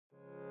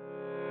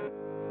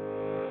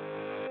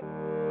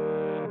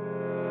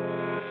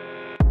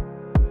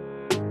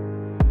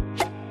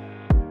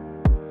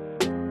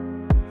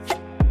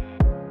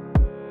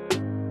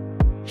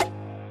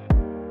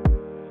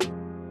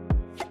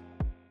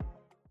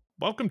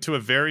Welcome to a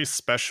very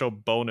special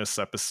bonus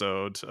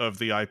episode of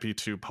the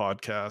IP2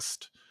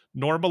 podcast.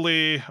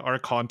 Normally, our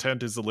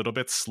content is a little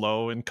bit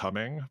slow in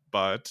coming,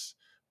 but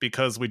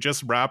because we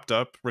just wrapped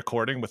up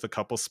recording with a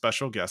couple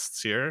special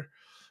guests here,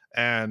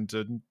 and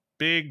a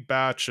big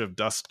batch of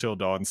Dusk Till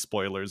Dawn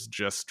spoilers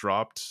just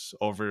dropped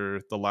over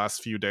the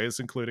last few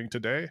days, including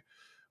today,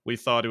 we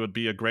thought it would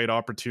be a great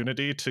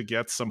opportunity to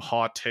get some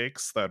hot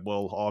takes that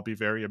we'll all be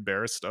very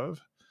embarrassed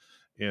of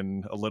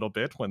in a little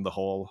bit when the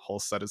whole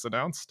set is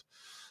announced.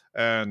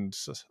 And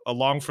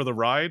along for the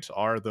ride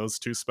are those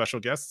two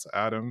special guests,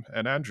 Adam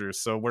and Andrew.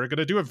 So we're going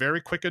to do a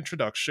very quick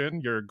introduction.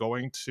 You're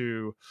going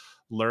to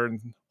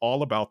learn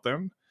all about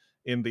them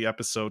in the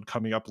episode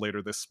coming up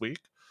later this week.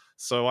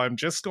 So I'm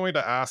just going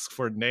to ask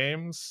for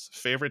names,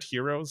 favorite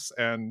heroes,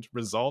 and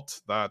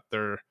result that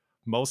they're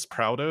most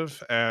proud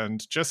of.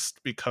 And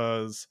just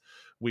because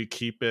we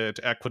keep it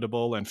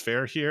equitable and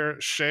fair here,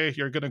 Shay,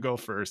 you're going to go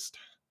first.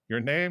 Your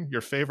name, your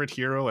favorite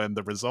hero, and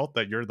the result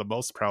that you're the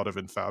most proud of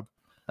in Fab.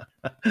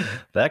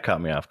 That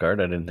caught me off guard.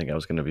 I didn't think I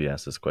was going to be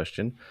asked this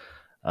question.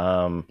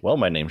 Well,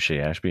 my name's Shay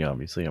Ashby.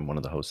 Obviously, I'm one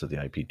of the hosts of the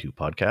IP2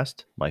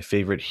 podcast. My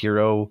favorite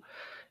hero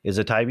is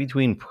a tie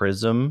between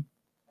Prism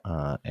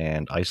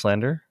and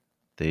Icelander.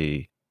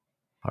 They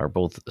are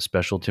both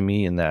special to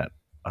me in that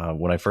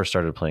when I first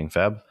started playing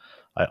Fab,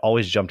 I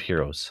always jumped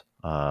heroes.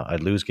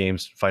 I'd lose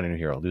games, find a new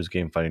hero, lose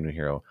game, find a new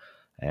hero.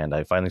 And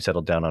I finally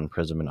settled down on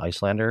Prism and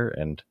Icelander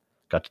and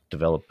got to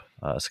develop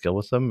a skill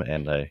with them.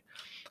 And I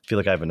feel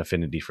like I have an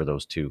affinity for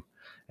those two.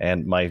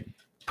 And my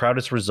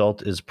proudest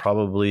result is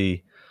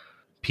probably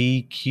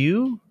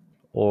PQ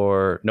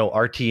or no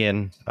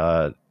RTN,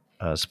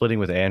 splitting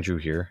with Andrew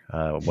here.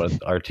 One of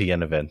the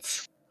RTN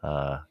events.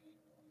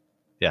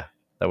 Yeah,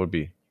 that would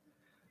be.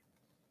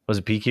 Was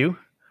it PQ? I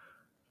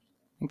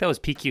think that was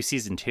PQ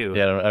season 2.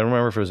 Yeah, I don't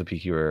remember if it was a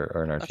PQ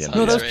or an RTN.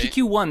 No, that was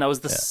PQ1. That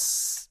was the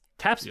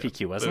TAPS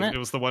PQ, wasn't it? It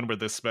was the one where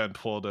this man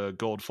pulled a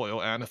gold foil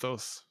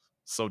Anathos.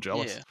 So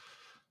jealous. Yeah.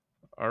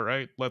 All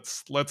right,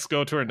 let's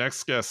go to our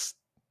next guest,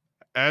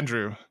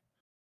 Andrew.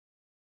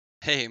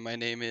 Hey, my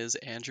name is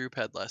Andrew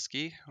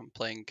Padlesky. I'm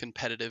playing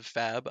competitive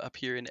Fab up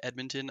here in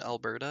Edmonton,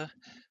 Alberta.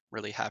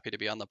 Really happy to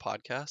be on the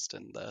podcast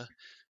and the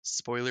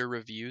spoiler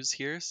reviews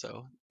here,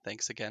 so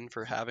thanks again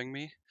for having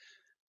me.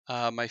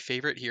 My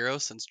favorite hero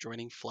since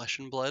joining Flesh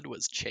and Blood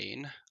was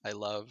Chain. I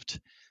loved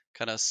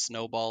kind of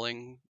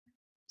snowballing,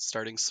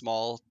 starting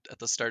small at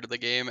the start of the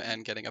game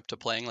and getting up to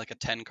playing like a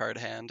 10-card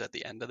hand at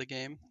the end of the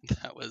game.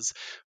 That was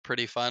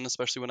pretty fun,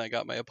 especially when I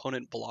got my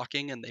opponent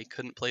blocking and they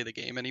couldn't play the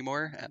game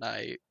anymore, and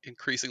I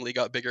increasingly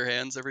got bigger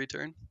hands every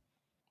turn.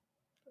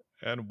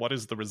 And what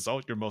is the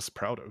result you're most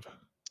proud of?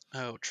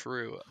 Oh,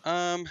 true.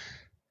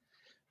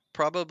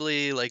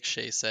 Probably, like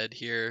Shay said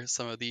here,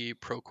 some of the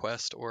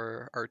ProQuest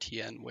or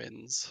RTN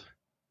wins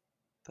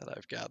that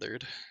I've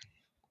gathered.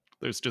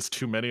 There's just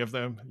too many of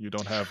them. You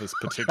don't have this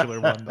particular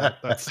one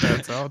that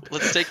stands out.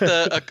 Let's take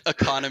the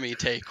economy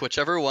take.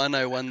 Whichever one,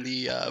 I won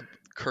the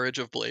Courage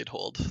of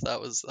Bladehold. That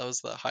was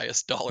the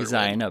highest dollar. He's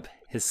eyeing up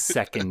his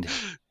second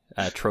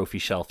trophy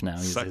shelf now.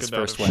 His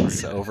first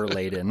one's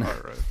overladen. All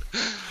right.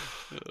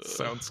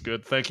 Sounds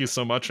good. Thank you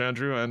so much,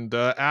 Andrew. And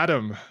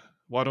Adam,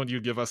 why don't you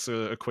give us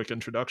a quick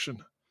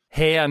introduction?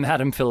 Hey, I'm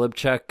Adam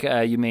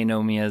Filipchuk. You may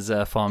know me as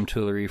Fom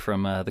Toolery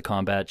from the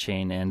Combat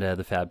Chain and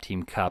the Fab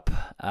Team Cup.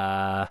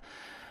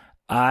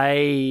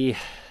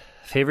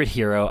 Favorite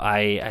hero,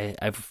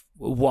 I've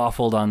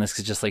waffled on this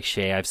because just like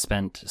Shay, I've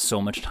spent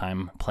so much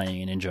time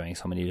playing and enjoying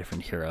so many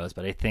different heroes,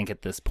 but I think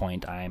at this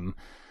point I'm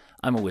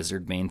a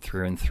wizard main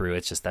through and through.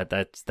 It's just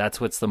that's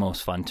what's the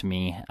most fun to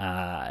me,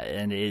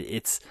 and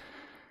it's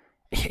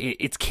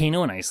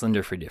Kano and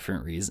Icelander for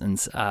different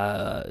reasons.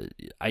 I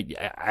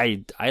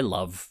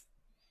love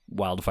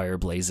Wildfire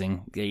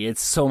Blazing.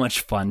 It's so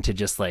much fun to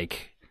just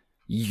like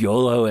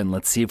YOLO and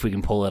let's see if we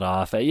can pull it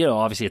off.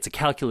 Obviously it's a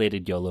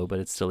calculated YOLO, but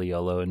it's still a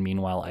YOLO. And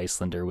meanwhile,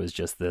 Icelander was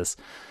just this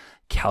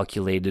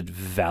calculated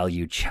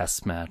value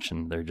chess match,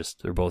 and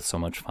they're both so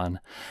much fun.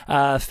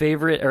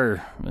 Favorite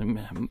or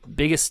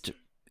biggest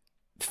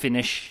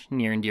finish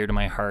near and dear to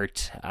my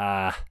heart.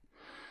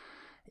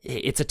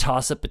 It's a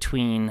toss-up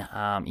between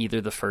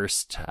either the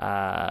first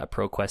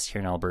ProQuest here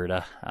in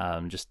Alberta,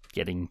 just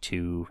getting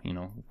to,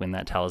 win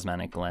that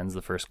talismanic lens,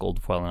 the first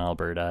gold foil in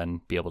Alberta,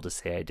 and be able to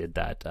say I did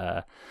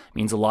that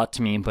means a lot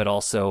to me, but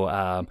also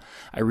I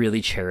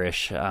really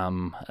cherish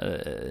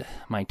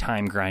my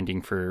time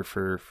grinding for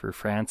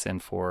France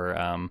and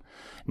for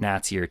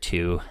Nats Year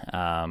 2,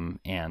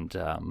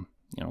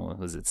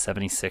 was it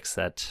 76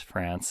 at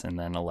France and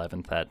then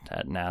 11th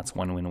at Nats,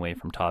 1 win away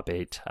from top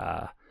 8.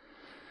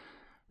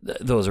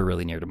 Those are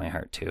really near to my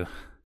heart too.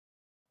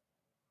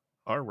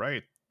 All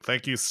right.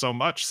 Thank you so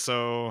much.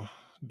 So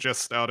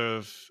just out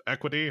of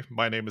equity,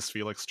 my name is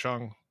Felix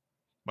Chung.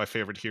 My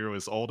favorite hero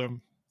is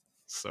Oldham.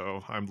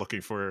 So I'm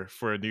looking for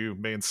a new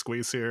main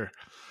squeeze here.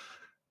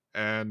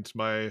 And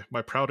my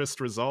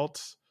proudest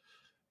result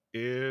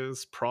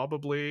is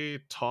probably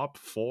top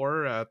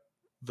 4 at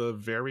the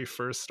very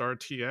first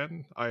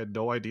RTN. I had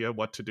no idea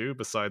what to do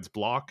besides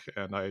block,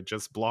 and I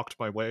just blocked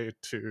my way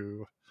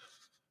to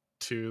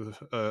to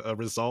a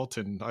result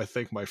in, I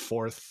think, my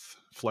 4th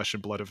Flesh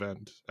and Blood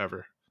event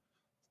ever.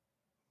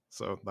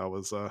 So that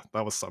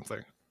was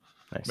something.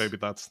 Nice. Maybe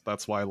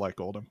that's why I like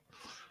Oldham.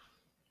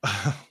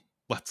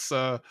 Let's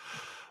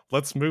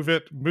move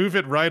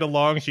it right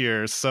along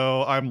here.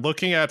 So I'm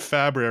looking at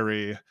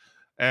February,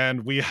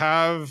 and we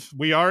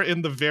are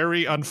in the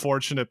very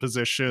unfortunate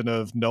position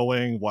of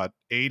knowing what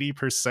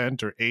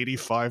 80% or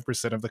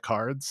 85% of the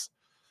cards.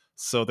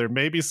 So there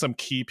may be some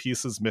key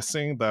pieces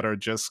missing that are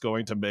just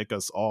going to make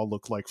us all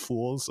look like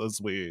fools as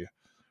we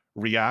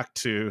react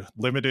to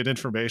limited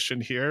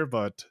information here,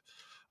 but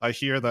I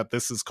hear that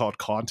this is called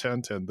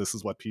content and this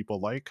is what people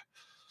like.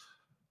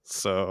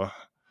 So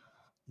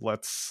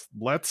let's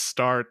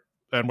start,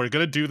 and we're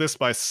going to do this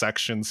by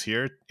sections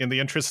here. In the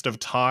interest of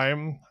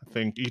time, I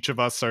think each of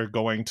us are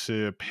going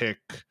to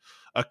pick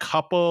a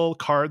couple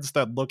cards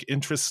that look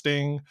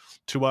interesting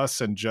to us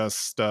and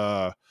just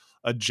a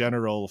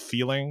general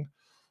feeling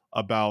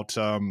about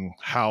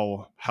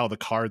how the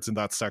cards in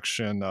that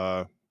section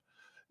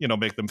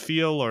make them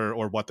feel,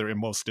 or what they're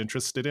most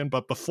interested in.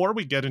 But before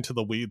we get into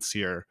the weeds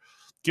here,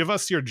 give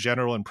us your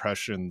general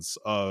impressions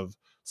of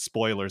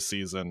spoiler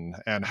season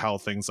and how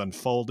things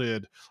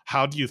unfolded.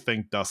 How do you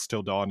think Dusk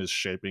Till Dawn is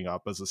shaping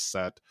up as a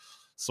set?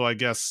 So I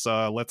guess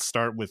let's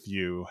start with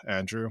you,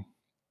 Andrew.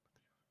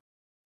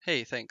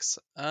 Hey, thanks.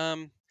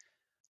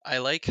 I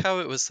like how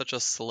it was such a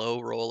slow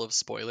roll of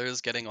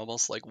spoilers, getting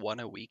almost like one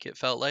a week, it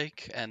felt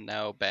like, and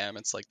now bam,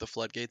 it's like the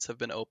floodgates have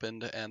been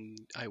opened, and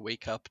I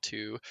wake up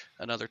to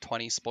another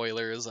 20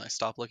 spoilers. I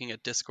stop looking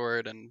at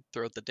Discord, and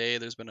throughout the day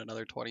there's been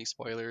another 20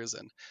 spoilers,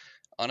 and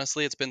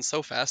honestly it's been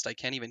so fast I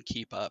can't even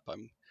keep up.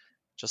 I'm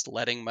just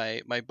letting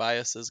my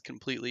biases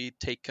completely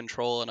take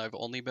control, and I've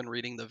only been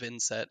reading the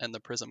Vin set and the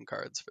Prism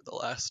cards for the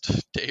last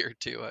day or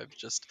two. I've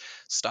just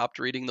stopped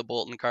reading the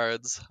Bolton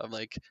cards. I'm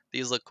like,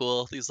 these look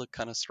cool, these look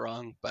kind of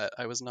strong, but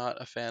I was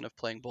not a fan of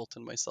playing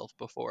Bolton myself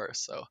before,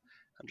 so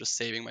I'm just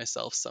saving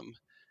myself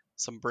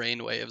some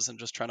brain waves and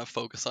just trying to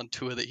focus on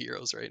 2 of the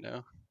heroes right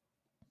now.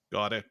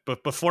 Got it.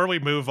 But before we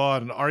move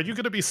on, are you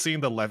going to be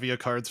seeing the Levia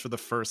cards for the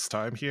first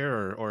time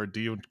here, or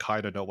do you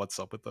kind of know what's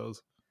up with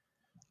those?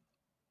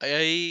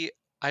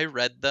 I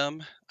read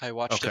them. I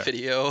watched a Okay.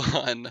 video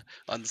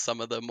on some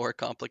of the more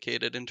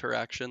complicated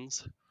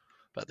interactions,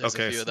 but there's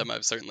a few of them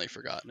I've certainly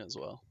forgotten as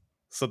well.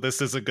 So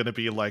this isn't going to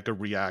be like a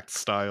React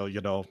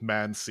style,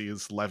 man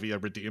sees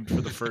Levia redeemed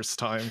for the first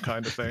time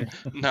kind of thing.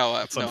 No,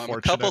 I'm a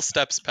couple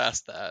steps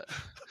past that.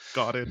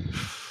 Got it.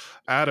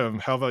 Adam,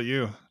 how about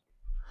you?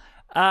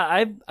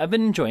 I've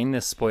been enjoying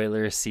this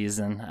spoiler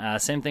season.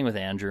 Same thing with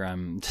Andrew.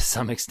 I'm to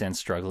some extent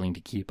struggling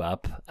to keep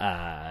up.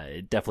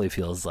 It definitely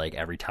feels like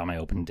every time I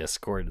open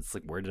Discord, it's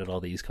like, where did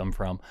all these come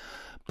from?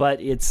 But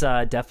it's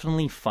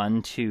definitely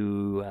fun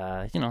to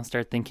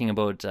start thinking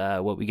about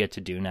what we get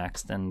to do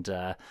next. And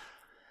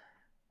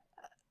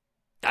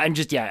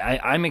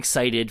I'm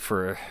excited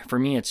for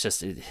me. It's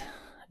just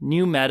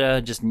new meta,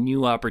 just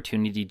new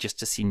opportunity, just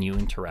to see new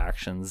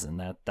interactions,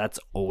 and that's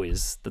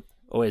always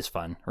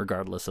fun,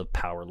 regardless of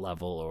power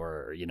level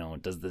or,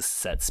 does this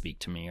set speak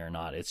to me or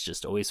not. It's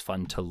just always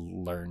fun to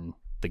learn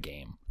the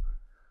game.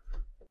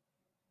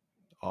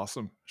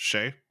 Awesome.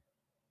 Shay?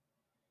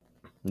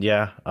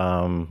 Yeah,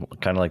 kind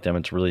of like them.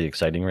 It's really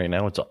exciting right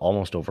now. It's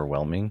almost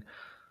overwhelming.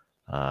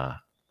 I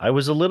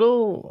would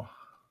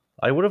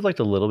have liked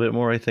a little bit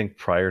more, I think,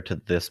 prior to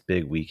this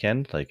big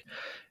weekend. Like,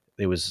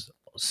 it was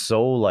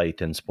so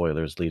light in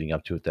spoilers leading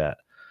up to it that,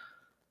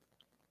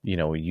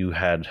 you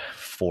had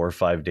 4 or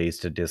 5 days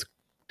to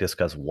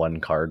discuss one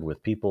card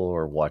with people,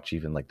 or watch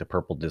even like the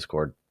purple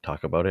Discord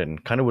talk about it,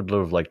 and kind of would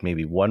have liked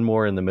maybe one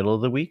more in the middle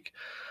of the week.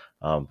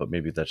 But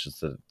maybe that's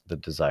just the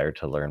desire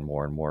to learn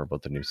more and more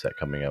about the new set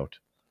coming out.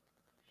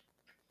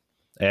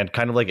 And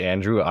kind of like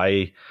Andrew,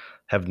 I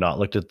have not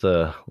looked at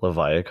the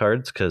Levia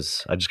cards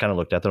because I just kind of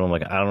looked at them. I'm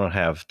like, I don't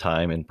have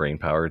time and brain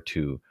power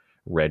to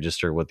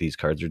register what these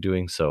cards are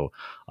doing. So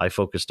I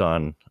focused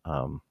on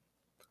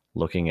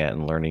looking at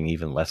and learning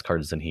even less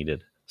cards than he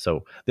did.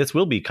 So this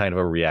will be kind of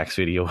a Reacts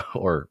video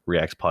or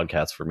Reacts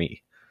podcast for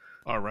me.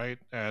 All right.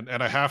 And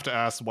I have to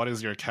ask, what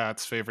is your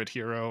cat's favorite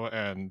hero,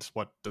 and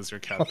what does your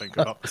cat think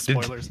about the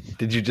spoilers?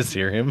 Did you just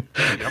hear him?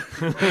 Yep.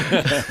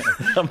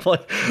 I'm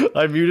like,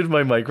 I muted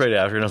my mic right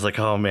after, and I was like,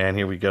 oh man,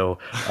 here we go.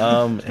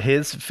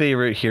 His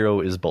favorite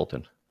hero is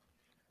Bolton.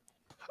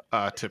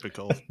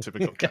 Typical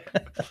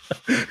cat.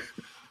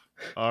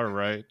 All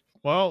right.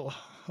 Well,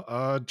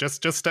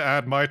 just to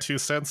add my 2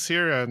 cents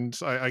here, and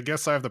I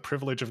guess I have the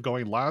privilege of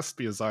going last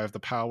because I have the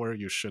power.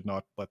 You should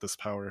not let this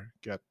power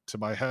get to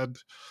my head.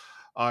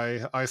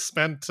 I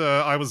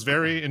was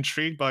very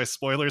intrigued by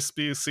spoiler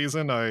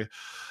season. I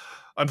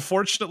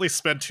unfortunately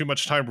spent too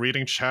much time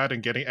reading chat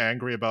and getting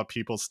angry about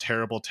people's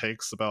terrible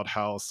takes about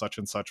how such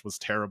and such was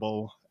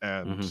terrible,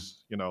 and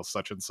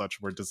such and such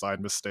were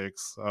design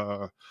mistakes.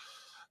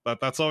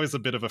 That's always a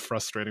bit of a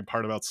frustrating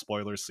part about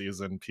spoiler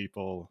season.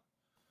 People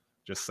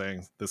just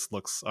saying this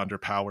looks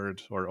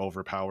underpowered or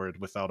overpowered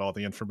without all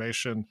the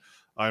information.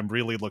 I'm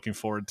really looking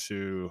forward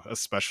to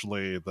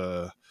especially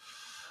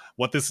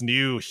what this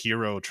new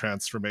hero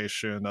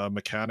transformation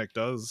mechanic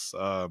does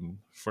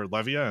for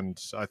Levia, and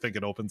I think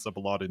it opens up a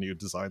lot of new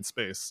design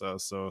space.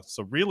 So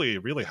really,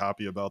 really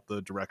happy about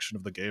the direction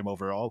of the game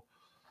overall.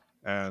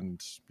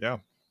 And yeah,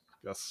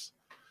 yes.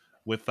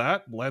 With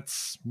that,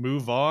 let's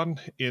move on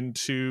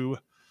into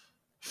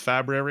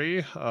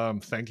February.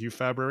 Thank you,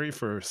 February,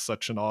 for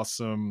such an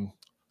awesome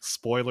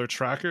spoiler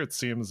tracker. It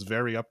seems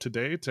very up to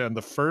date. And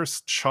the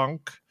first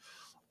chunk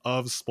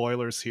of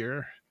spoilers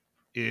here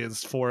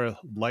is for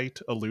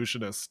Light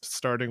Illusionist,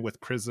 starting with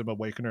Prism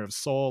Awakener of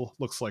Soul.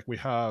 Looks like we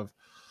have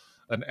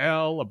an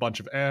L, a bunch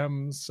of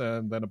M's,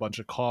 and then a bunch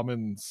of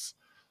commons,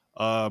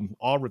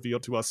 all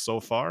revealed to us so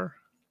far.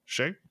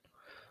 Shay?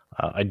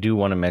 I do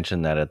want to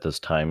mention that at this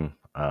time,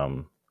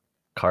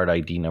 card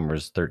ID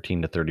numbers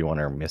 13 to 31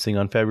 are missing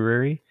on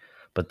February,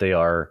 but they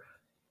are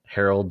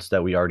heralds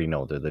that we already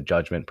know. They're the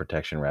Judgment,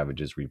 Protection,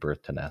 Ravages,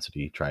 Rebirth,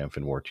 Tenacity, Triumph,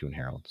 and War Tune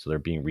Herald. So they're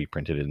being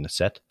reprinted in the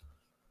set.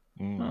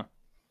 Huh.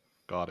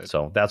 Got it.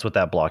 So that's what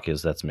that block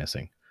is that's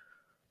missing.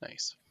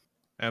 Nice.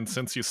 And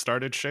since you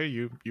started, Shay,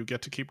 you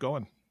get to keep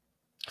going.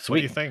 Sweet. What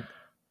do you think?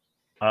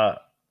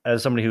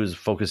 As somebody who's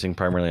focusing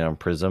primarily on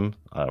Prism,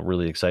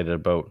 really excited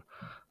about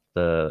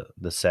the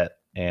set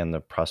and the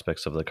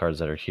prospects of the cards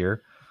that are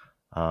here.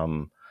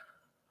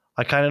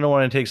 I kind of don't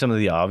want to take some of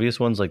the obvious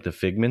ones like the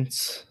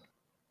Figments.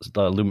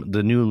 The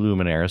new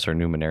Luminaris, or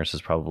Numinaris,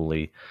 is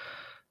probably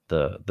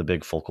the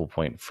big focal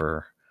point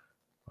for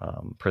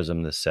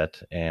Prism this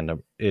set, and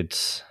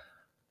it's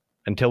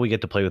until we get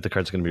to play with the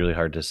cards, it's going to be really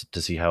hard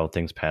to see how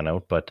things pan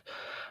out. But I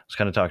was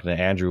kind of talking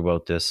to Andrew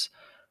about this,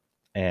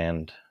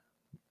 and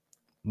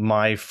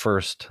my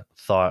first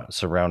thought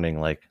surrounding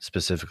like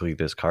specifically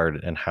this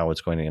card and how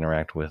it's going to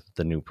interact with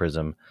the new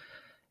Prism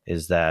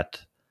is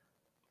that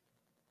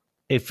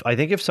if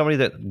somebody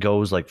that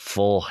goes like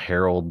full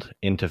Herald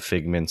into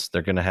Figments,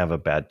 they're going to have a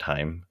bad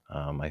time.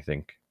 I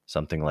think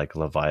something like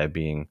Levia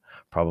being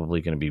probably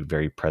going to be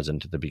very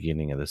present at the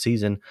beginning of the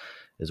season,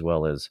 as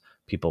well as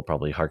people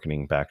probably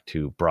hearkening back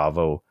to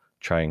Bravo,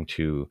 trying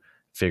to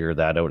figure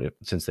that out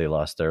since they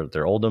lost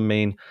their Oldham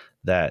main,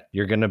 that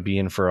you're going to be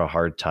in for a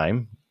hard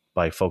time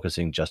by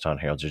focusing just on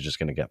Heralds. You're just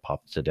going to get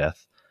popped to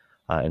death.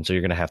 And so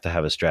you're going to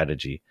have a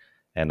strategy.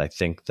 And I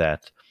think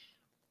that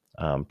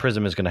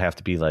Prism is going to have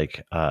to be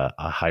like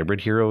a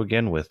hybrid hero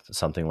again, with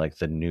something like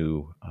the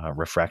new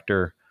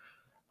Refractor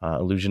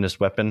Illusionist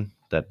weapon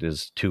that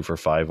is 2 for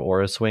 5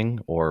 Aura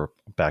Swing, or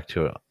back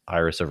to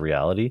Iris of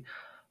Reality.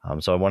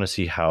 So I want to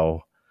see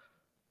how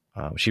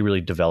she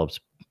really develops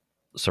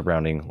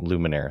surrounding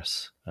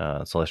Luminaris,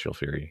 Celestial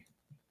Fury,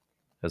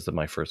 as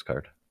my first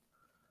card.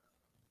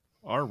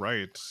 All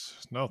right.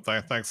 No,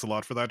 thanks a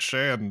lot for that,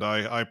 Shay. And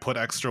I put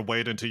extra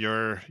weight into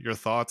your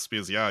thoughts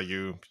because, yeah,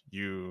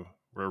 you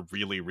were a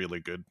really, really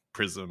good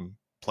Prism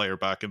player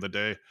back in the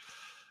day.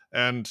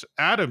 And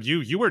Adam,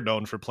 you were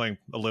known for playing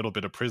a little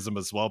bit of Prism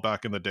as well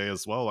back in the day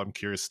as well. I'm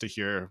curious to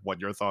hear what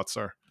your thoughts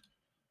are.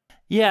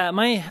 Yeah,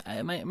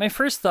 my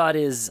first thought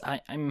is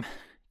I'm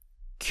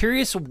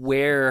curious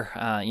where,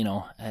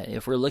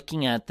 if we're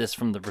looking at this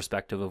from the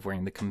perspective of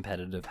wearing the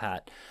competitive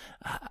hat,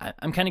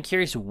 I'm kind of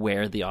curious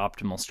where the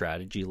optimal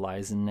strategy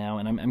lies in now.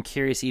 And I'm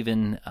curious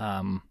even,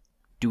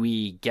 do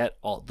we get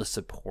all the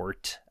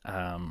support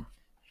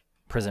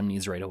Prism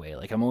needs right away?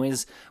 Like, I'm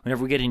always,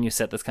 whenever we get a new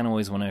set, that's kind of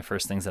always one of the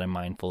first things that I'm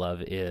mindful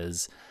of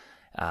is,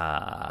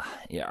 are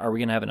we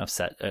going to have enough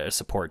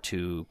support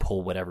to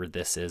pull whatever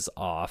this is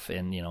off?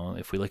 And,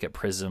 if we look at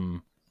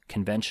Prism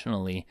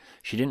conventionally,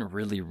 she didn't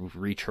really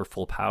reach her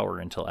full power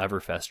until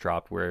Everfest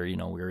dropped, where we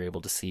were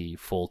able to see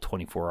full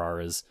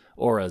 24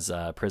 auras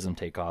Prism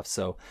take off.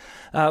 So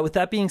with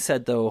that being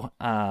said, though,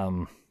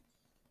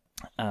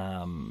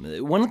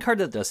 one card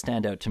that does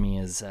stand out to me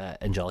is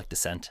Angelic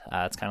Descent.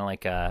 It's kind of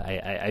like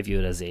I view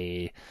it as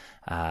a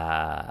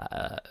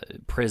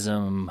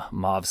Prism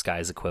Mauve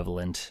Skies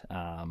equivalent,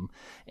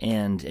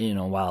 and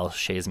while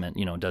Shay's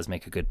does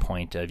make a good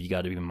point of, you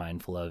got to be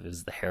mindful of,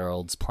 is the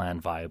Herald's plan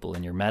viable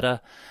in your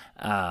meta?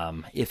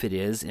 If it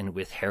is, and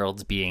with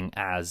Heralds being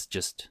as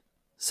just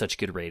such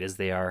good rate as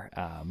they are,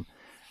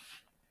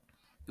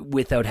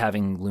 without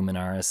having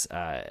Luminaris,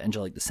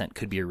 Angelic Descent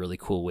could be a really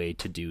cool way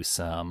to do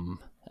some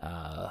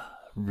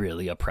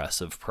really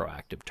oppressive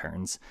proactive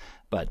turns.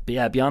 But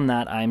yeah, beyond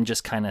that, I'm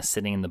just kind of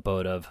sitting in the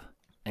boat of,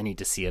 I need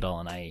to see it all,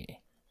 and I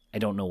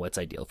don't know what's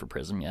ideal for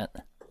Prism yet.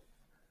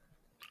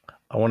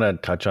 I want to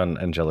touch on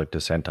Angelic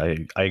Descent.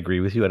 I agree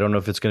with you. I don't know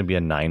if it's going to be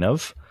a 9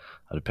 of.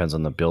 It depends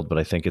on the build, but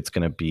I think it's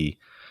going to be,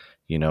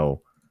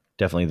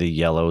 definitely the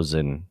yellows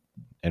and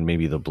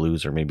maybe the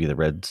blues or maybe the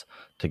reds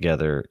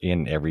together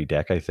in every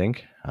deck, I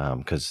think.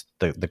 Because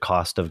the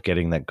cost of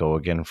getting that go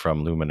again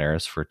from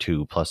Luminaris for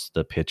 2 plus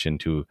the pitch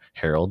into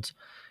Heralds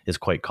is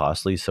quite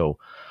costly. So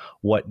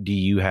what do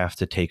you have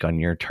to take on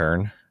your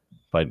turn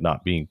by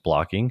not being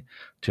blocking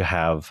to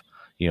have,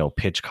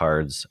 pitch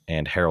cards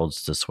and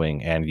Heralds to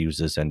swing and use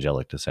this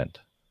Angelic Descent?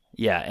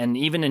 Yeah, and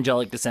even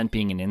Angelic Descent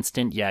being an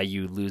instant,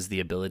 you lose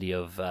the ability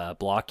of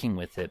blocking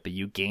with it, but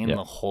you gain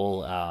the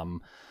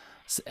whole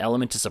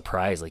element to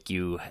surprise. Like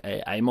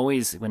I'm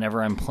always,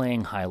 whenever I'm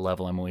playing high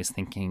level, I'm always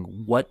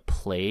thinking, what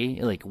play,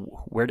 like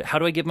how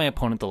do I give my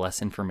opponent the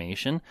less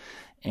information?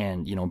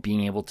 And,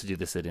 being able to do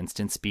this at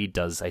instant speed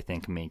does, I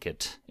think, make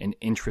it an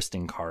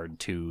interesting card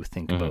to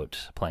think about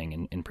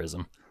playing in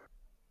Prism.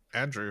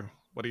 Andrew,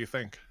 what do you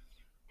think?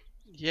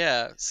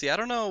 Yeah, see, I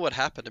don't know what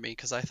happened to me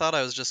because I thought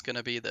I was just going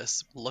to be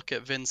this look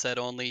at Vinset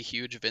only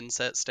huge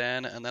Vinset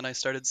stan, and then I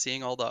started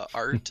seeing all the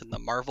art and the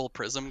Marvel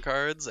Prism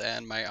cards,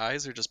 and my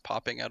eyes are just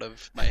popping out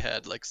of my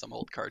head like some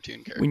old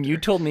cartoon character. When you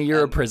told me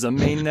you're a Prism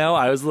main now,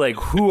 I was like,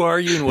 who are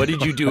you and what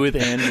did you do with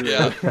Andrew?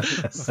 Yeah,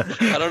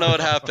 I don't know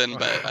what happened,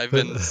 but I've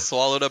been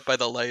swallowed up by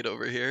the light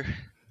over here.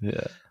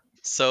 Yeah.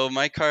 So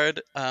my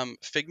card,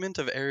 Figment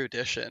of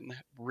Erudition,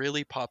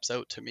 really pops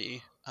out to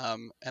me.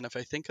 And if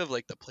I think of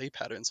like the play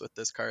patterns with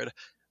this card,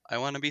 I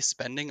want to be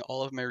spending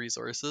all of my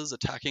resources,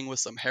 attacking with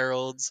some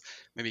Heralds,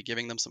 maybe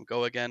giving them some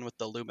go again with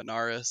the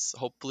Luminaris.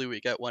 Hopefully we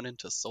get one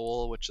into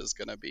Soul, which is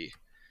going to be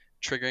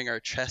triggering our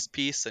chest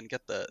piece and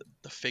get the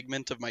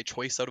Figment of my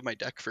choice out of my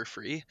deck for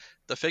free.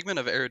 The Figment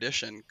of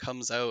Erudition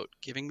comes out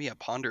giving me a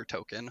Ponder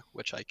token,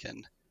 which I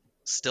can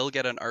still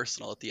get an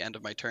arsenal at the end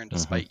of my turn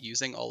despite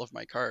using all of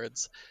my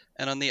cards.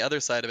 And on the other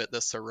side of it, the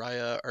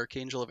Soraya,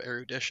 Archangel of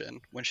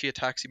Erudition. When she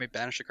attacks, you may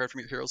banish a card from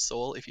your hero's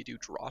soul. If you do,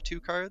 draw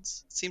 2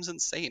 cards. It seems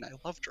insane. I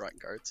love drawing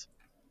cards.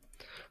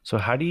 So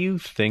how do you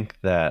think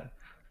that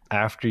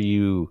after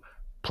you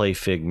play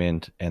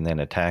Figment and then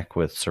attack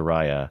with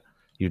Soraya,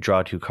 you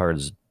draw 2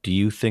 cards? Do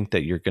you think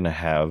that you're going to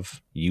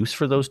have use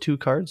for those 2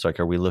 cards? Like,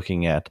 are we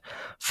looking at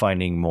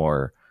finding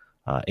more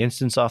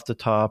instance off the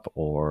top,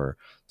 or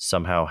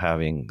somehow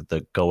having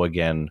the go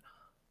again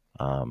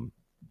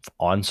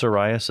on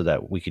Soraya so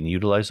that we can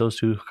utilize those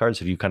 2 cards?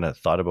 Have you kind of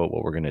thought about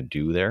what we're going to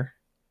do there?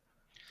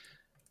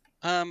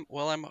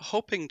 Well, I'm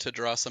hoping to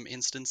draw some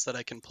instance that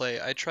I can play.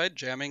 I tried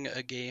jamming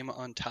a game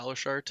on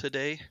Talishar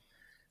today,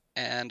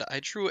 and I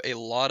drew a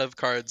lot of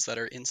cards that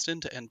are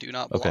instant and do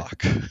not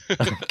block.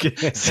 Okay.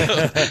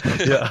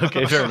 Yeah,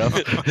 okay, fair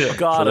enough. Yeah.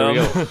 Got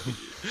him.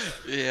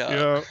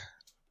 Yeah.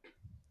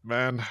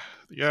 Man,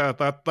 yeah,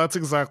 that's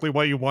exactly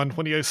what you want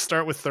when you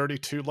start with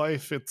 32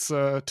 life. It's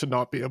to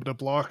not be able to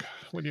block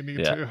when you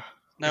need to.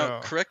 Now,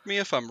 correct me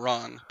if I'm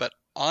wrong, but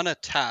on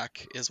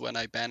attack is when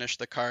I banish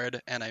the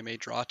card and I may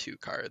draw 2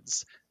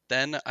 cards.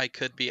 Then I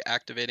could be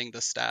activating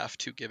the staff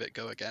to give it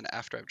go again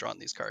after I've drawn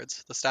these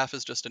cards. The staff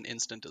is just an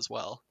instant as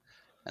well.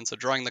 And so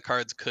drawing the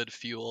cards could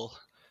fuel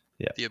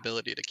the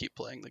ability to keep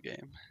playing the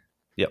game.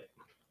 Yep.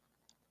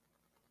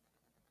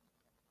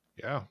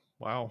 Yeah,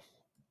 wow.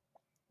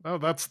 Oh,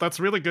 that's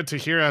really good to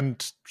hear.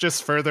 And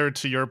just further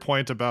to your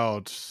point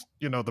about,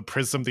 the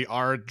Prism, the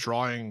art,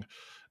 drawing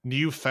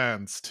new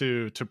fans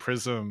to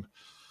Prism.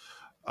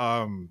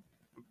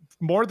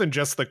 More than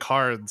just the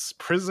cards,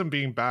 Prism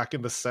being back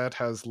in the set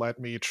has let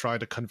me try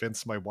to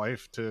convince my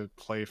wife to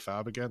play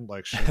Fab again.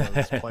 Like, she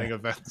was playing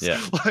events.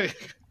 Yeah.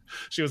 Like,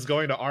 she was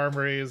going to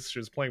armories, she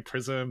was playing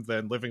Prism,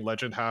 then Living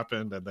Legend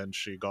happened, and then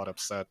she got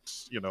upset,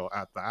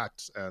 at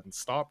that and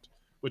stopped,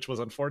 which was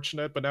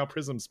unfortunate. But now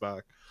Prism's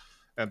back.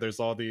 And there's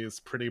all these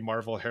pretty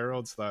Marvel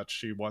Heralds that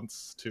she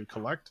wants to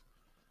collect,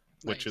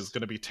 which is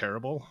going to be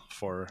terrible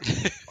for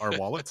our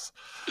wallets.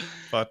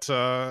 But,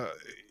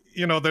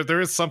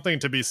 there is something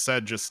to be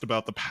said just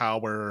about the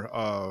power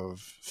of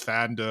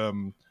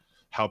fandom,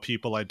 how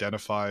people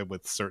identify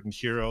with certain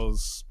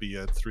heroes, be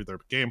it through their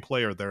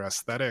gameplay or their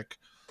aesthetic.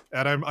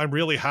 And I'm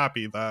really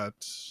happy that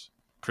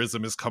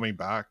Prism is coming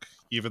back,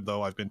 even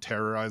though I've been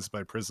terrorized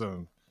by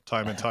Prism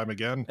time and time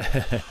again.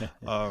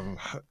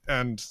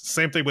 And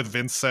same thing with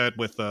Vincent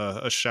with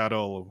a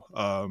Shadow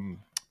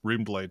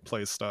Runeblade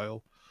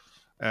playstyle.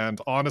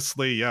 And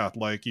honestly, yeah,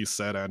 like you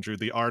said, Andrew,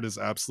 the art is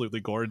absolutely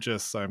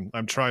gorgeous.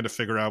 I'm trying to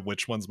figure out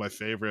which one's my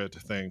favorite.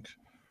 I think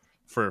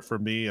for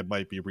me, it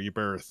might be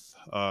Rebirth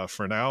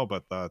for now,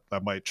 but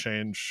that might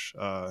change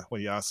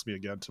when you ask me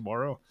again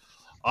tomorrow.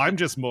 I'm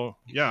just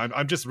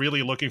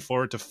really looking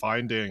forward to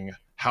finding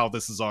how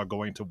this is all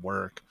going to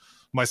work.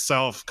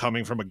 Myself,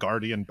 coming from a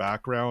Guardian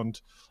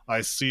background, I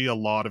see a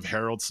lot of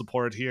Herald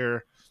support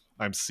here.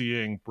 I'm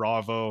seeing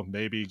Bravo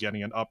maybe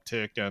getting an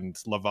uptick, and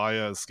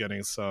Lavaya is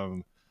getting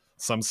some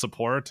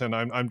support, and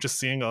I'm just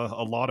seeing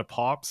a lot of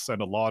pops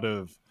and a lot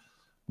of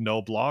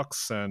no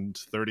blocks and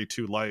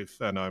 32 life,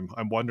 and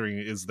I'm wondering,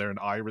 is there an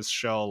Iris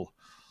shell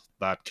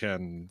that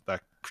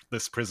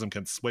this Prism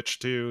can switch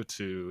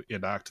to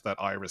enact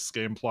that Iris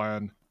game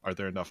plan? Are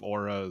there enough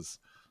auras?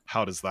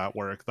 How does that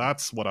work?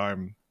 That's what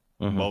I'm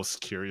most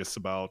curious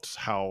about,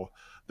 how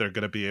they're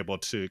going to be able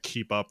to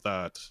keep up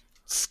that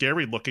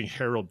scary looking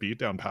Herald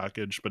beatdown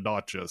package, but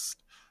not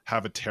just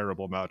have a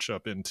terrible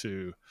matchup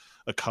into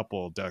a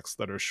couple decks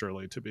that are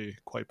surely to be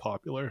quite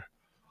popular.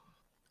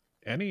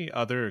 Any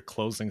other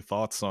closing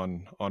thoughts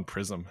on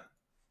Prism?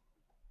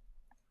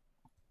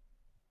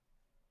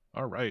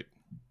 All right,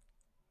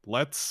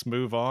 let's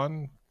move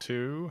on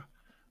to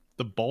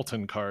the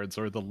Bolton cards,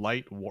 or the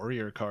Light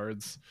Warrior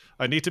cards.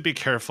 I need to be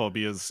careful,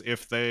 because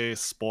if they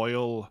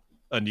spoil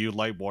a new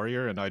Light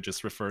Warrior and I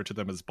just refer to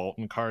them as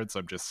Bolton cards,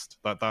 I'm just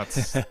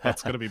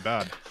that's going to be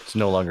bad. It's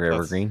no longer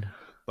evergreen.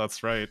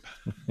 That's right.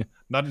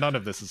 None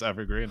of this is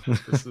evergreen.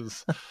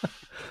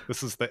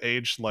 This is the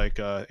aged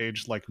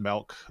like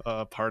milk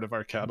part of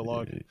our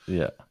catalog.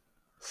 Yeah.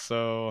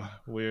 So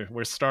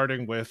we're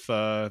starting with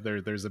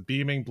there's a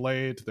beaming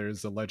blade,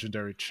 there's a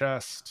legendary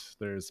chest,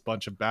 there's a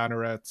bunch of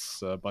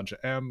bannerets, a bunch of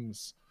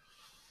M's,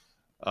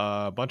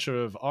 a bunch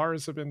of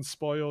R's have been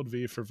spoiled,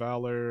 V for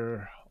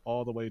Valor,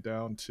 all the way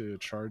down to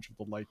Charge of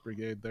the Light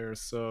Brigade there.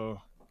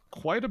 So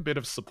quite a bit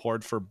of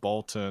support for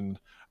Bolton.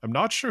 I'm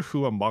not sure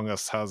who among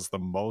us has the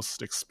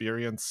most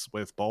experience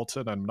with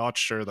Bolton. I'm not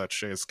sure that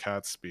Shay's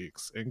cat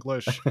speaks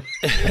English.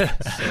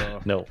 So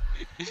No.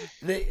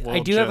 I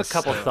do have a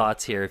couple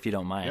thoughts here, if you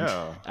don't mind.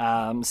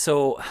 Yeah.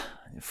 So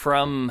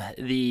from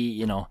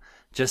the,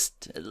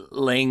 just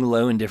laying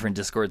low in different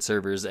Discord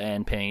servers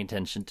and paying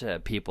attention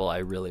to people I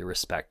really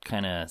respect,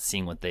 kind of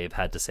seeing what they've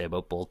had to say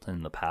about Bolton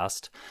in the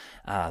past.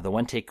 The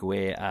one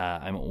takeaway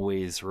I'm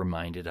always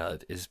reminded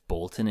of is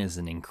Bolton is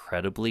an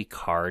incredibly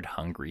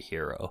card-hungry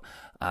hero.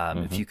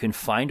 If you can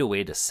find a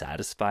way to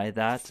satisfy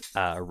that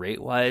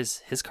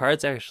rate-wise, his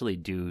cards actually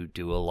do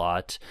a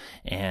lot.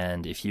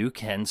 And if you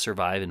can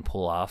survive and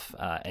pull off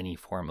any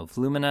form of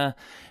Lumina,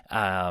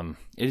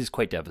 it is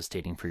quite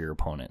devastating for your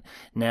opponent.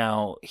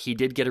 Now, he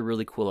did get a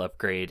really cool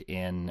upgrade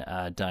in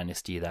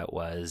Dynasty that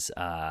was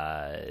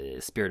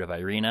Spirit of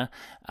Irina.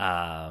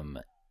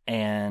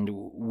 And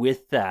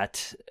with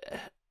that,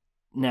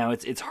 now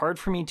it's hard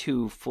for me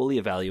to fully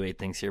evaluate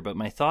things here, but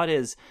my thought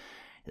is,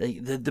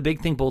 the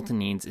big thing Bolton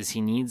needs is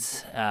he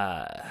needs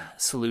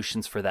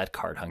solutions for that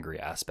card hungry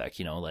aspect,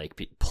 like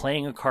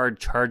playing a card,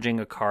 charging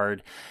a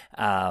card.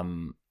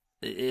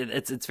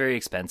 It's very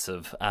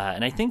expensive.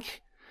 And I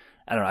think,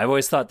 I don't know, I've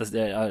always thought this,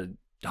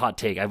 hot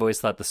take, I've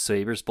always thought the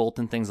Sabres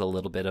Bolton thing's a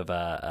little bit of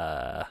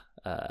a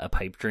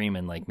pipe dream,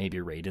 and like maybe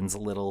Raiden's a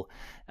little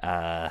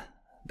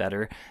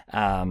better.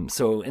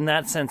 So in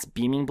that sense,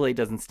 Beaming Blade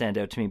doesn't stand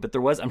out to me, but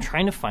I'm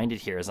trying to find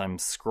it here as I'm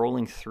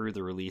scrolling through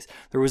the release.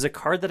 There was a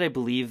card that I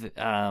believe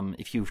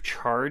if you've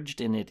charged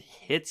and it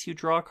hits, you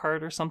draw a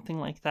card or something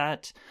like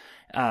that,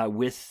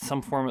 with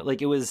some form of,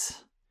 like, it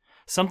was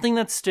something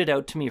that stood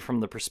out to me from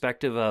the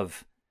perspective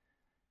of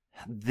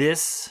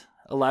this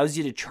allows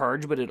you to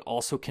charge, but it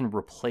also can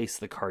replace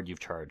the card you've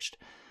charged.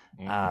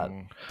 But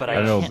I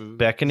don't know. can't...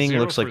 Beckoning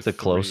looks like the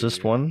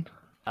closest one.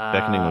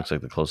 Beckoning looks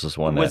like the closest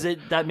one. Was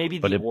it that maybe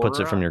the but it aura? Puts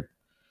it from your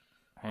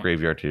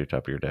graveyard to your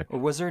top of your deck. Or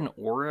was there an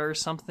aura or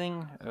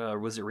something?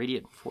 Was it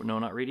Radiant? No,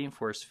 not Radiant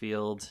Force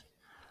Field.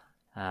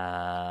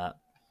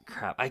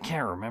 Crap, I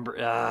can't remember.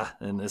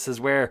 And this is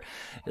where,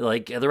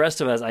 like the rest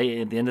of us, at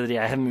the end of the day,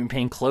 I haven't been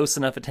paying close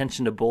enough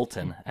attention to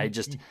Bolton.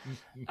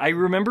 I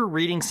remember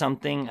reading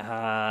something.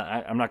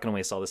 I'm not going to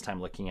waste all this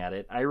time looking at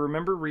it. I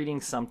remember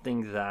reading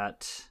something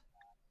that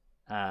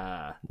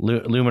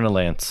Lumina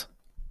Lance.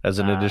 As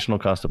an additional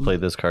cost to play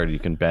this card, you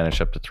can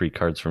banish up to 3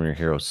 cards from your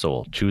hero's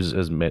soul. Choose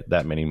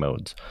that many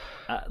modes.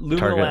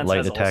 Target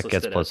light attack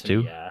gets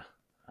 +2.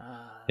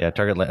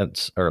 Target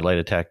lance or light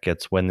attack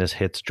gets when this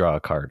hits, draw a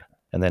card.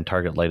 And then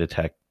target light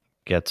attack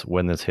gets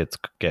when this hits,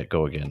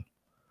 go again.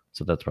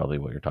 So that's probably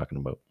what you're talking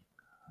about.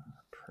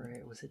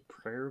 Was it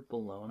Prayer of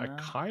Bologna? I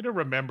kind of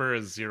remember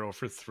a 0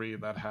 for 3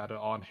 that had an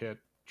on-hit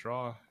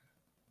draw.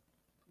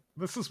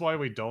 This is why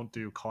we don't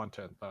do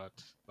content that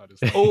is.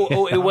 It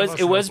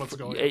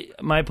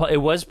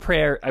was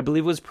Prayer. I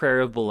believe it was Prayer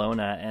of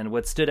Bologna, and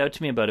what stood out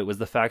to me about it was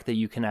the fact that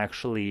you can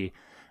actually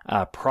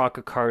proc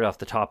a card off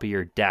the top of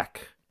your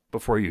deck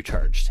before you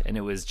charged, and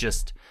it was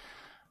just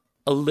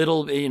a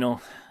little,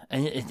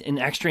 an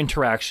extra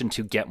interaction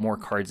to get more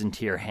cards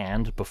into your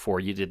hand before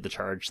you did the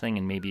charge thing,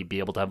 and maybe be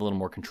able to have a little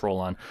more control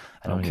on.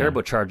 I don't care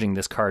about charging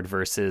this card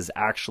versus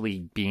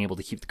actually being able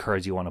to keep the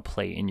cards you want to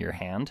play in your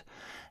hand.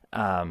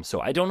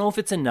 So I don't know if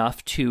it's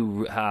enough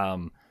to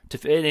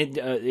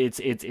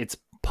its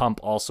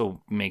pump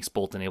also makes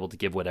Bolton able to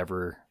give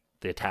whatever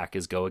the attack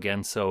is go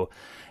again. So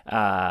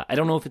I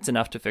don't know if it's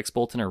enough to fix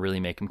Bolton or really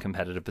make him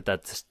competitive, but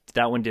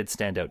that one did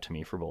stand out to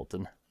me for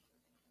Bolton.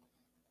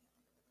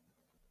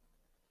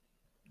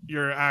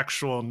 Your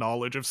actual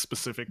knowledge of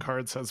specific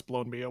cards has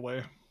blown me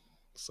away,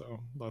 so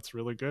that's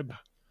really good.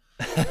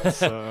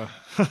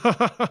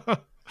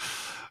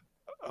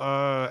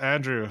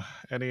 Andrew,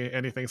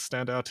 anything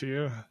stand out to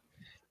you?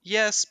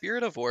 Yeah,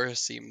 Spirit of War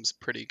seems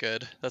pretty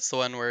good. That's the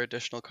one where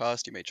additional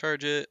cost, you may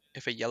charge it.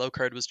 If a yellow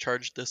card was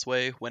charged this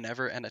way,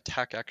 whenever an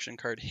attack action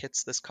card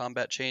hits this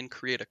combat chain,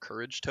 create a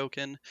courage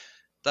token.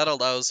 That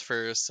allows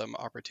for some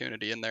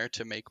opportunity in there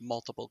to make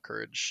multiple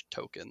courage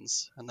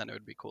tokens, and then it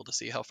would be cool to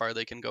see how far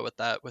they can go with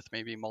that, with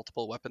maybe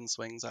multiple weapon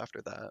swings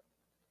after that.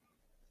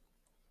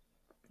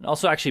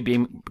 Also, actually,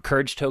 being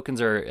courage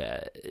tokens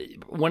are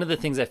one of the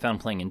things I found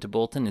playing into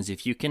Bolton is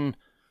if you can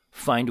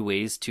find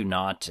ways to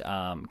not,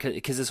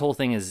 because this whole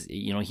thing is,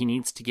 he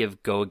needs to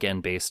give go again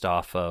based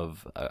off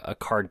of a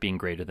card being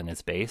greater than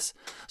its base.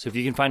 So if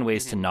you can find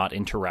ways to not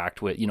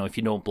interact with, if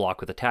you don't block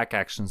with attack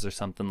actions or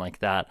something like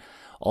that,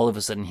 all of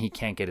a sudden he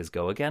can't get his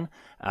go again.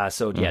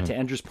 To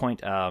Andrew's point,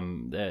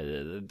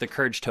 the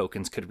courage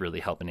tokens could really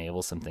help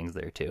enable some things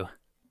there too.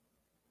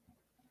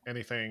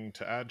 Anything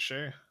to add,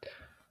 Shay?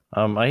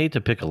 I hate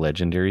to pick a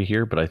legendary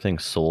here, but I think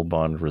Soul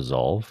Bond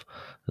Resolve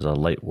as a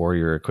light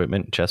warrior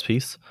equipment chess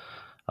piece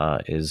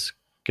is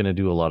going to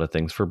do a lot of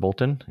things for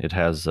Bolton. It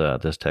has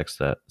this text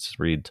that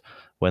reads,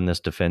 when this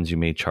defends, you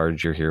may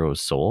charge your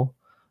hero's soul.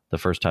 The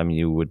first time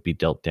you would be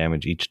dealt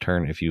damage each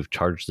turn. If you've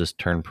charged this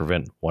turn,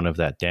 prevent one of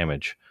that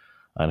damage.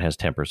 And it has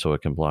temper, so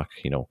it can block,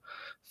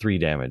 3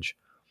 damage.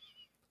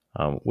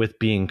 With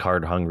being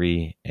card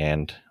hungry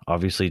and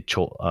obviously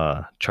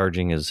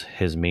charging is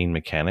his main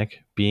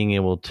mechanic, being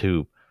able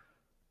to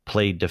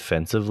play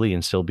defensively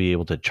and still be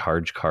able to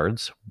charge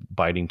cards,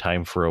 biding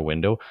time for a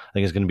window, I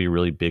think is going to be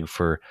really big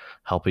for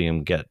helping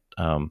him get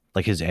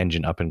like his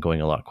engine up and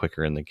going a lot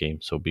quicker in the game.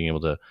 So being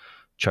able to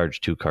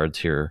charge 2 cards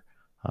here,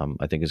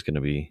 I think is going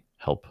to be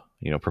help,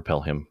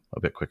 propel him a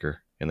bit quicker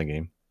in the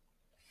game.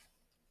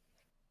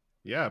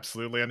 Yeah,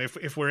 absolutely. And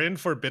if we're in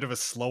for a bit of a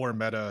slower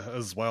meta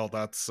as well,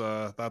 that's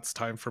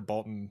time for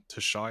Bolton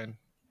to shine.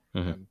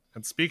 Mm-hmm.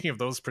 And speaking of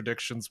those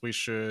predictions, we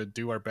should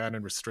do our ban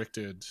and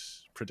restricted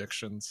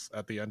predictions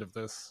at the end of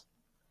this.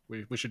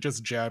 We should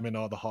just jam in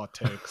all the hot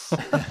takes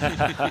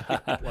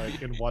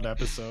like in one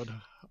episode.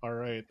 All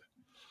right.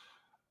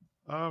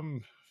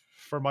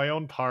 For my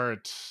own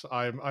part,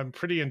 I'm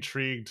pretty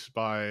intrigued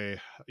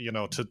by,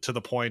 to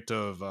the point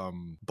of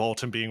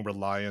Bolton being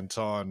reliant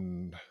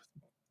on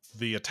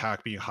the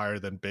attack being higher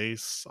than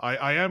base.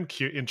 I am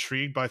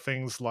intrigued by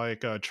things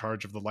like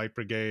Charge of the Light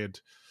Brigade,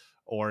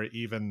 or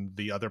even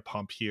the other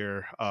pump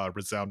here,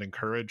 Resounding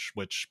Courage,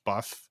 which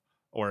buff,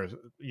 or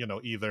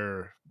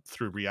either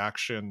through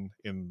reaction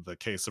in the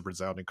case of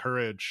Resounding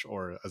Courage,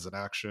 or as an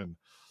action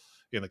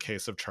in the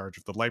case of Charge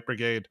of the Light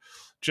Brigade.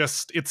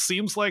 Just, it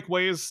seems like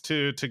ways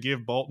to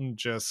give Bolton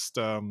just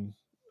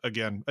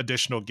again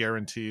additional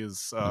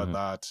guarantees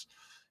that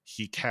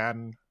he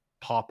can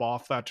pop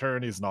off that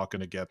turn. He's not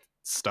going to get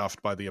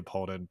stuffed by the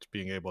opponent,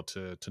 being able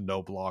to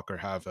no block or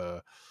have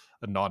a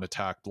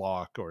non-attack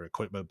block or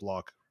equipment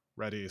block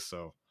ready.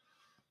 So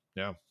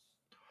yeah.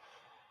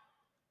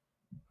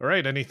 All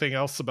right, anything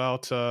else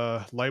about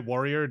Light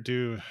Warrior?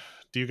 Do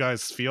you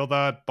guys feel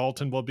that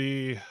Bolton will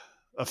be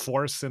a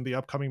force in the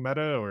upcoming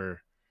meta,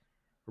 or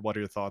what are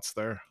your thoughts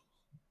there?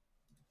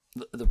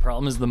 The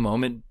problem is the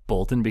moment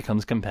Bolton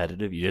becomes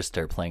competitive, you just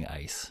start playing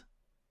ice.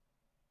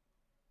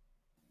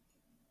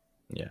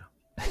 Yeah.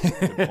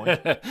 Good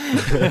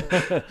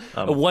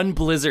point. One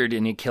blizzard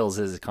and he kills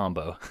his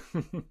combo.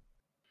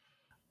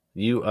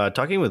 You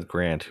talking with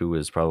Grant, who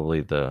is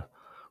probably one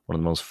of the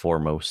most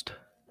foremost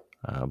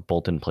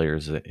Bolton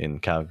players in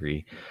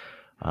Calgary.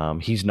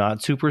 He's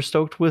not super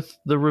stoked with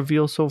the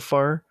reveal so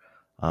far.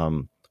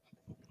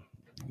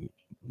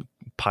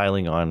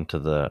 Piling on to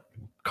the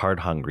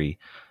card hungry,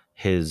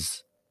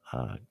 his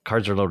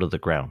cards are low to the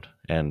ground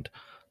and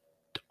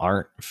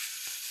aren't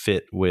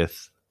fit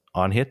with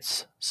on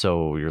hits.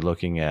 So you're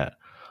looking at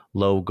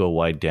low go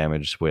wide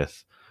damage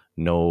with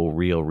no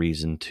real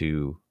reason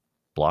to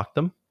block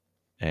them.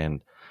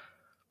 And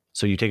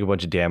so you take a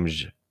bunch of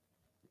damage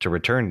to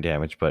return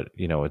damage, but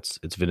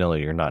it's vanilla.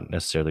 You're not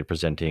necessarily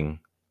presenting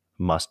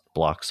must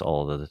blocks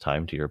all of the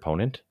time to your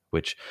opponent,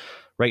 which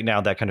right now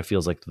that kind of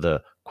feels like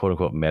the quote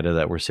unquote meta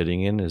that we're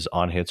sitting in is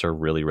on hits are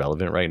really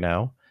relevant right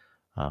now,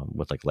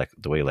 with like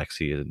the way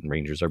Lexi and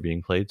Rangers are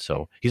being played.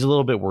 So he's a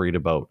little bit worried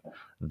about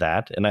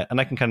that. And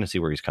I can kind of see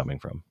where he's coming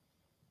from.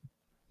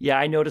 Yeah,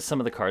 I noticed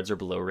some of the cards are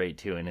below rate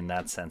too, and in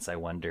that sense, I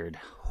wondered,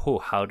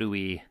 how do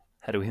we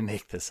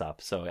make this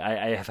up? So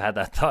I have had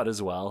that thought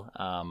as well.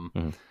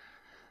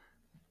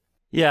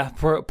 Yeah,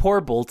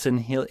 poor Bolton.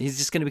 He's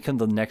just going to become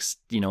the next,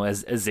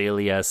 as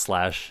Azalea /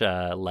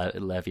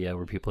 Levia,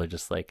 where people are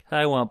just like,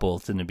 I want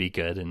Bolton to be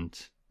good, and.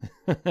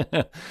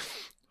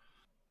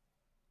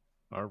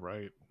 All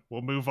right.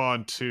 We'll move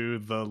on to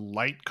the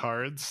light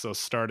cards. So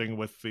starting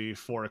with the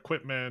 4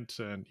 equipment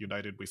and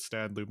United We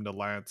Stand, Lumina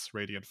Lance,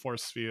 Radiant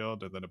Force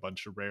Field, and then a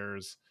bunch of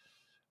rares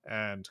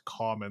and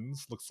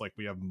commons. Looks like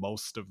we have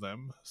most of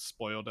them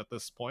spoiled at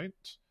this point.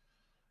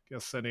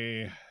 Guess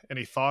any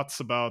thoughts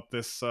about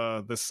this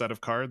set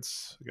of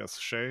cards? I guess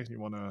Shay, you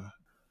want to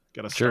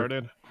get us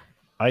started?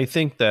 I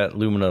think that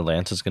Lumina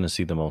Lance is going to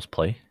see the most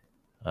play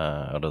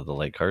out of the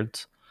light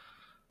cards.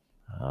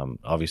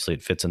 Obviously,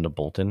 it fits into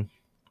Bolton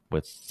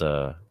with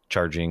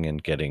charging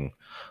and getting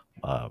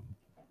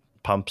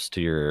pumps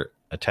to your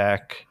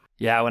attack.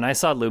 Yeah, when I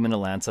saw Lumina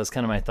Lance, that was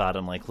kind of my thought.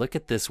 I'm like, look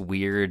at this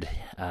weird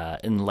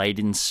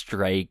Enlightened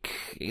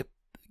Strike,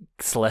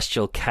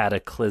 Celestial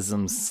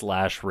Cataclysm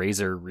 /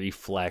 Razor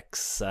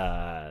Reflex.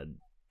 I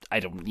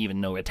don't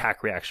even know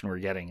attack reaction we're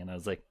getting. And I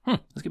was like,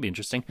 this could be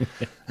interesting.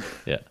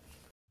 Yeah.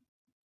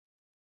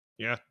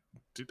 Yeah.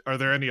 Are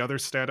there any other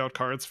standout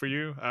cards for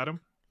you,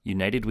 Adam?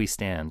 United We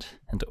Stand.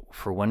 And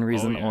for one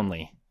reason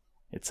only,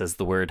 it says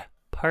the word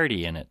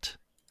party in it.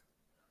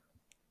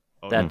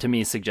 That to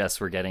me suggests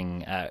we're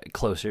getting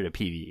closer to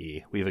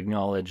PvE. We've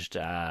acknowledged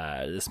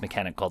this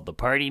mechanic called the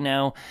party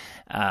now,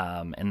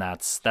 and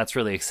that's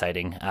really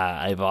exciting.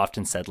 I've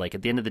often said, like,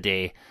 at the end of the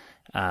day,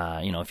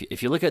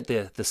 if you look at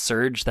the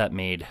surge that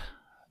made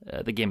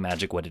the game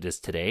Magic what it is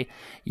today.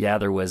 Yeah,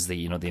 there was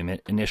the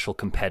initial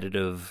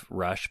competitive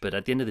rush, but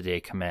at the end of the day,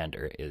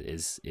 Commander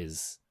is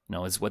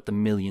what the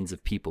millions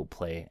of people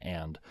play.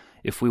 And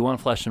if we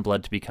want Flesh and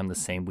Blood to become the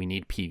same, we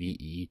need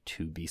PvE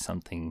to be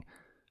something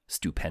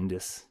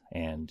stupendous.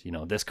 And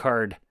this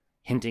card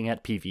hinting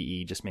at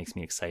PvE just makes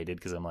me excited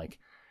because I'm like,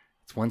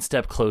 it's one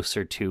step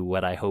closer to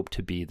what I hope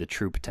to be the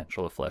true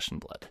potential of Flesh and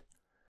Blood.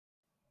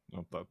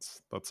 Oh,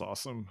 that's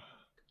awesome.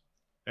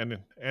 And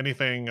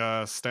anything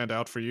stand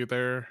out for you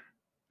there,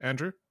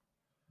 Andrew?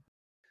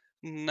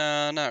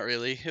 Nah, not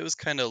really. It was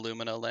kind of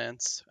Lumina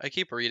Lance. I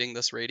keep reading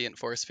this Radiant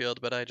Force Field,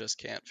 but I just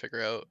can't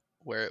figure out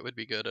where it would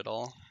be good at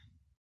all.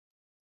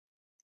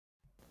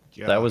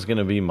 Yeah. That was going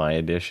to be my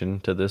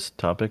addition to this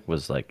topic,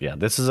 was like, yeah,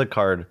 this is a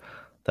card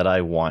that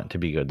I want to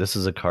be good. This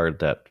is a card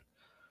that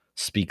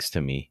speaks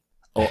to me.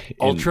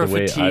 Ultra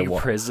Fatigue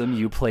Prism,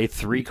 you play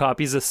 3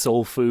 copies of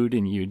Soul Food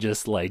and you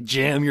just like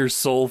jam your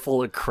soul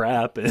full of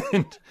crap,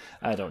 and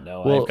I don't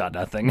know, I've got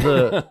nothing.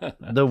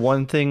 the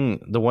one thing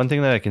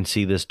that I can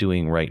see this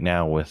doing right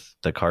now with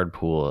the card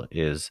pool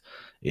is,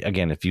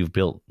 again, if you've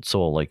built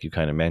Soul like you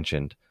kind of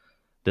mentioned,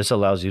 this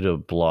allows you to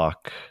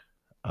block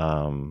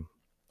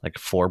like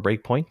 4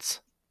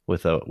 breakpoints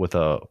with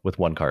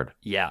one card.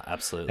 Yeah,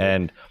 absolutely.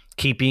 And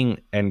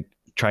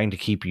trying to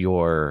keep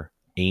your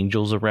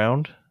angels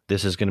around.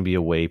 This is going to be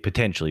a way,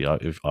 potentially,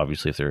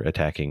 obviously, if they're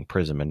attacking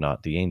Prism and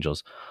not the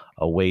angels,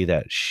 a way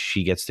that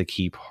she gets to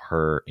keep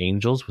her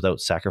angels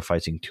without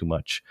sacrificing too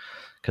much.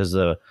 Because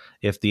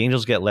if the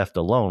angels get left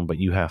alone, but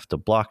you have to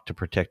block to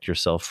protect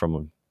yourself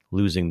from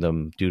losing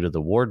them due to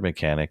the ward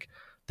mechanic,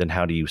 then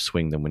how do you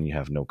swing them when you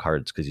have no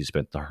cards? Because you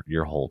spent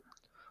your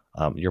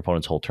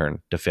opponent's whole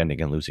turn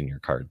defending and losing your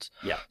cards.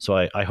 Yeah. So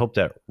I hope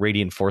that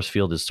Radiant Force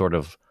Field is sort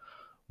of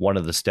one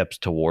of the steps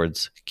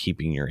towards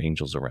keeping your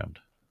angels around.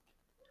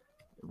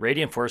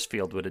 Radiant Force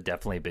Field would have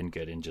definitely been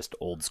good in just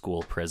old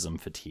school Prism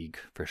Fatigue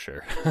for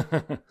sure.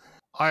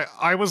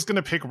 I was going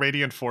to pick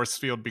Radiant Force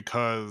Field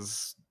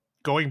because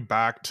going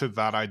back to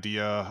that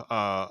idea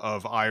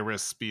of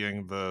Iris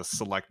being the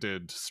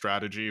selected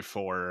strategy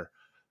for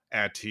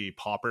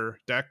anti-popper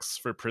decks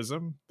for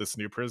Prism, this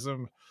new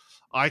Prism,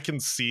 I can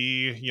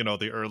see,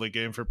 the early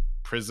game for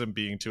Prism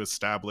being to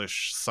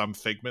establish some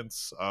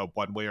figments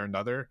one way or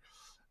another.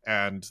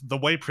 And the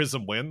way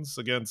Prism wins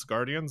against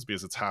Guardians,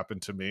 because it's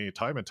happened to me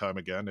time and time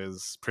again,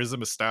 is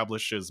Prism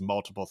establishes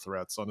multiple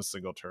threats on a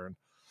single turn.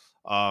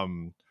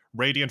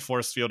 Radiant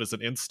Force Field is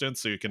an instant,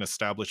 so you can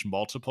establish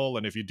multiple,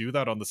 and if you do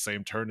that on the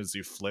same turn as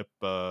you flip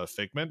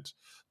Figment,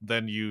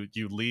 then you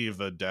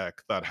leave a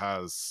deck that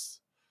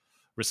has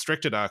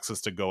restricted access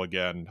to go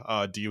again.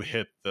 Do you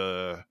hit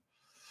the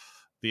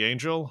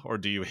Angel, or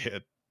do you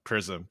hit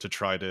Prism to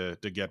try to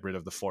get rid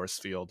of the Force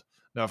Field?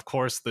 Now, of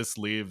course, this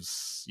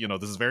leaves,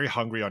 this is very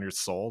hungry on your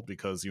soul,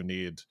 because you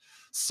need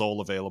soul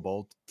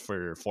available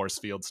for force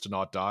fields to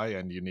not die,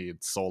 and you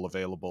need soul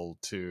available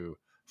to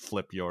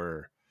flip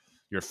your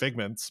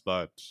figments.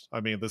 But,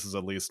 I mean, this is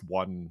at least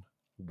one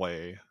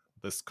way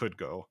this could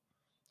go.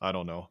 I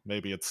don't know.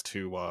 Maybe it's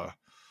too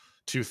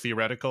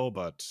theoretical,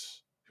 but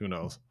who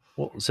knows?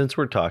 Well, since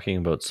we're talking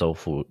about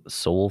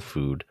soul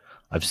food,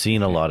 I've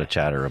seen a lot of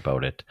chatter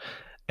about it.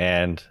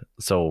 And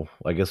so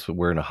I guess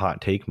we're in a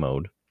hot take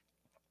mode.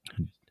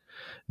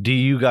 Do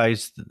you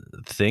guys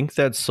think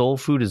that Soul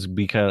Food is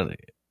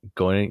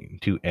going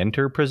to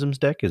enter Prism's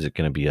deck? Is it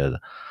going to be a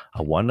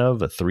 1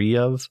 of, a 3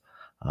 of?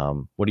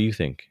 What do you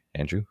think,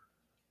 Andrew?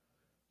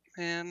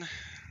 Man,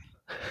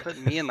 put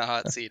me in the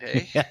hot seat,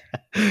 hey?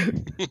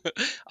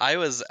 I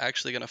was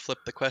actually going to flip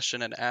the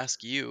question and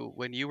ask you,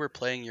 when you were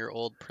playing your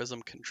old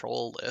Prism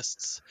control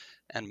lists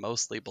and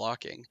mostly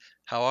blocking,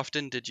 how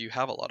often did you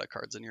have a lot of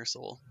cards in your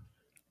Soul?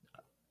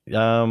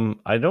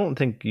 I don't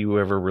think you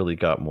ever really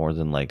got more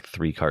than like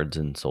 3 cards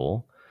in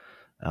Soul.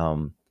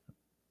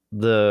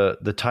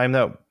 The time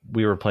that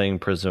we were playing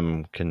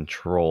Prism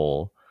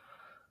Control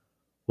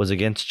was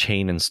against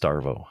Chain and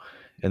Starvo,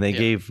 and they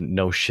gave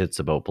no shits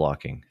about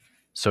blocking.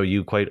 So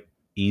you quite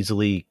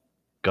easily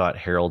got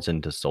Heralds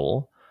into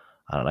Soul.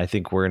 And I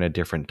think we're in a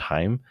different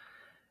time.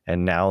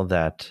 And now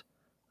that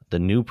the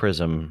new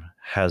Prism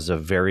has a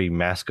very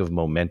Mask of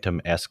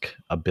Momentum-esque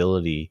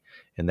ability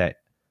in that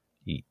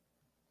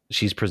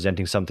she's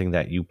presenting something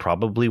that you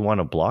probably want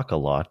to block a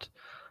lot.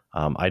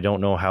 I don't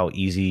know how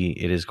easy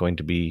it is going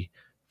to be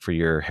for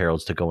your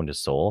Heralds to go into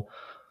Soul.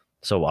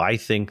 So I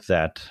think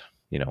that,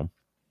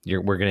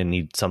 we're going to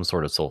need some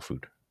sort of Soul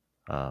Food.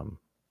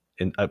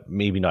 In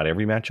maybe not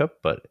every matchup,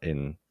 but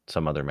in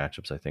some other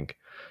matchups, I think,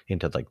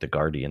 into like the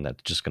Guardian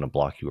that's just going to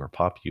block you or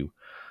pop you.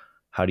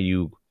 How do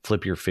you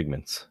flip your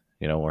Figments,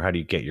 or how do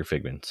you get your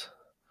Figments?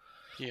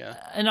 Yeah.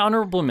 An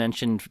honorable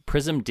mention,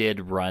 Prism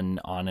did run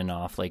on and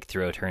off like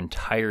throughout her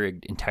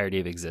entirety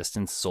of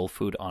existence. Soul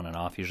Food on and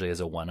off usually as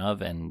a 1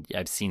 of, and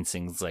I've seen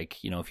things like,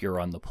 if you're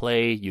on the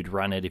play, you'd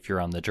run it. If you're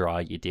on the draw,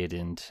 you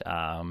didn't.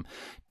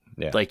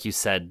 Like you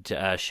said,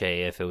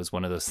 Shay, if it was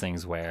one of those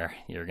things where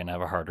you're going to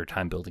have a harder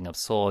time building up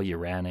soul, you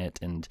ran it.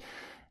 And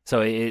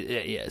so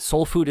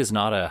Soul Food is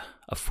not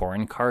a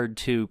foreign card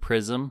to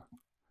Prism.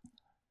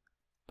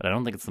 but I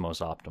don't think it's the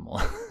most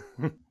optimal.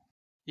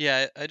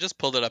 Yeah, I just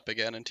pulled it up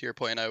again, and to your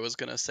point, I was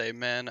gonna say,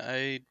 man,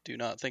 I do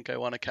not think I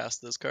want to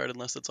cast this card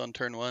unless it's on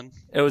turn 1.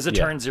 It was a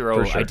turn 0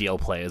 for sure. ideal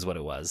play is what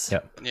it was.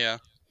 Yep. Yeah.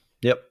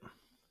 Yep.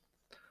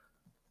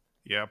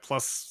 Yeah,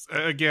 plus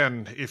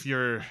again, if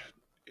you're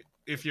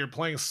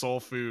playing Soul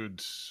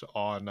Food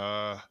on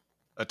a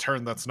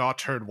turn that's not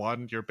turn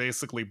 1, you're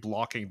basically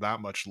blocking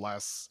that much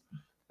less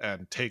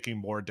and taking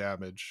more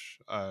damage,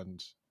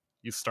 and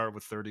you start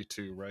with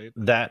 32, right?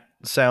 That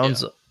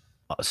sounds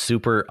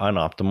super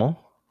unoptimal.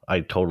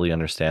 I totally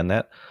understand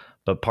that.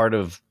 But part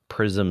of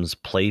Prism's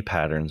play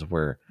patterns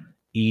were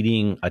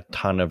eating a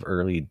ton of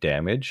early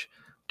damage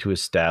to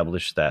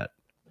establish that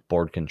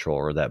board control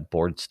or that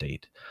board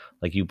state.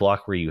 Like, you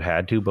block where you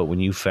had to, but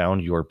when you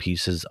found your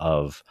pieces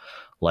of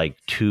like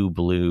 2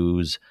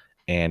 blues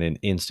and an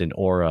instant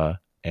aura,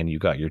 and you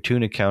got your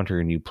tuna counter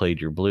and you played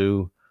your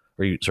blue,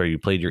 or you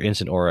played your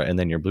instant aura and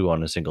then your blue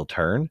on a single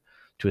turn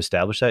to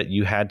establish that,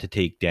 you had to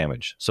take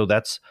damage. So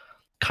that's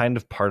kind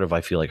of part of,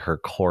 I feel like, her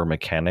core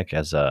mechanic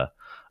as a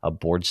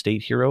board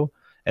state hero.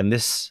 And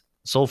this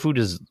Soul Food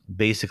is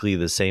basically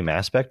the same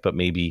aspect, but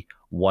maybe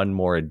one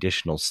more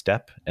additional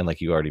step. And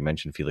like you already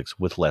mentioned, Felix,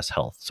 with less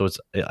health. So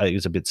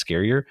it's a bit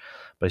scarier,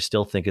 but I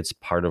still think it's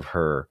part of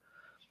her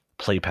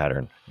play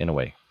pattern in a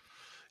way.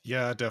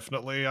 Yeah,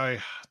 definitely. I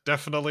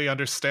definitely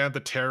understand the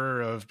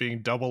terror of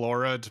being double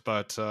aura'd,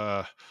 but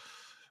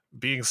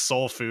being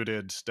soul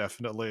fooded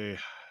definitely,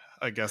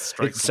 I guess,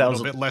 strikes a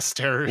little bit less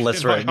terror.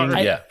 Less in my right.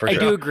 heart. Yeah, for I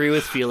sure. do agree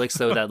with Felix,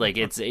 though, that like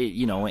it's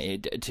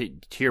to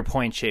your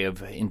point, Shay,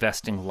 of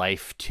investing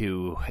life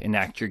to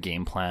enact your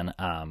game plan.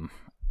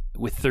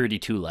 With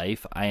 32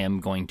 life, I am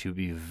going to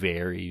be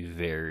very,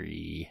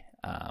 very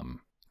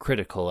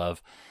critical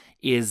of,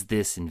 is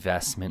this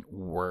investment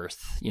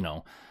worth,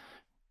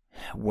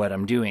 what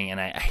I'm doing? And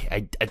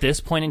I at this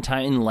point in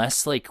time,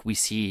 unless like we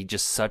see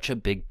just such a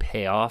big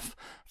payoff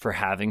for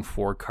having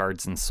 4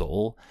 cards in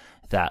Soul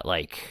that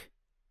like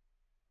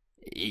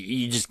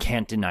you just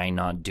can't deny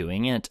not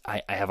doing it,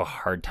 I have a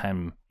hard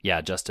time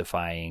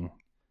justifying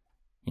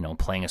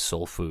playing a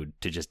Soul Food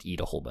to just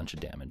eat a whole bunch of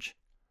damage.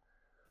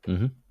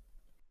 Mm-hmm.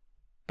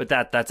 But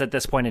that's at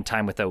this point in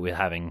time without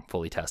having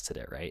fully tested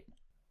it, right?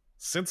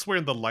 Since we're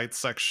in the light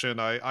section,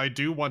 I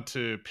do want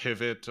to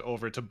pivot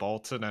over to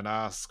Bolton and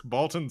ask.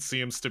 Bolton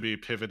seems to be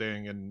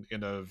pivoting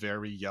in a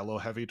very yellow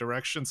heavy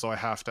direction, so I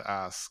have to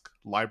ask.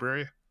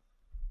 Library?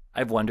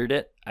 I've wondered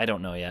it. I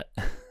don't know yet.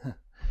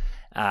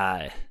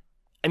 I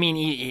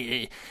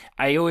mean,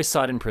 I always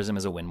saw it in Prism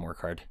as a win more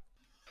card.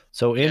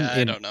 So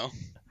I don't know.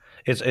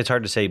 It's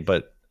hard to say,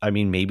 but I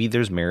mean, maybe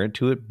there's merit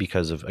to it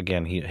because of,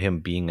 again, him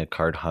being a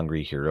card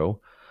hungry hero.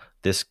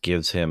 This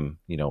gives him,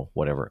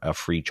 a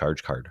free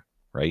charge card,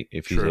 right?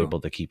 If he's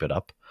able to keep it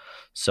up.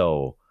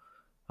 So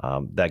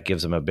that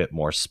gives him a bit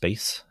more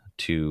space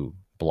to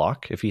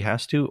block if he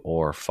has to,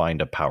 or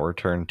find a power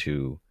turn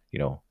to,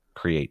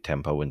 create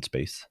tempo in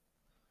space.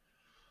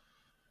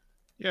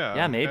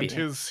 Yeah, maybe.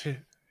 And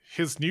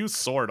his new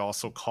sword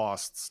also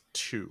costs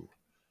 2.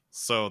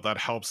 So that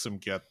helps him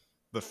get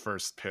the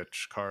first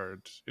pitch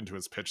card into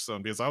his pitch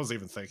zone, because I was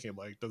even thinking,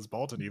 like, does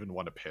Bolton even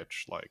want to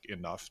pitch like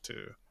enough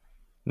to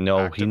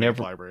No,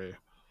 library?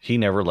 He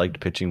never liked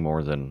pitching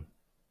more than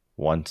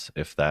once,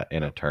 if that,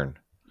 in a turn.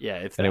 Yeah,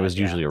 it was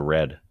usually a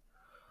red.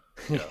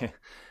 Yeah.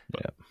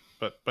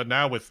 But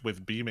now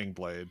with Beaming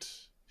Blade,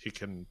 he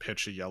can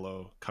pitch a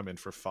yellow, come in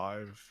for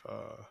 5.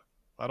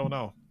 I don't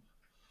know.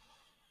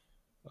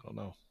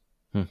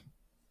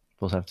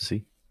 We'll have to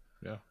see.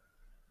 Yeah.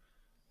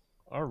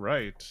 All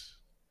right.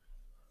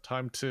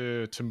 Time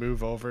to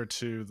move over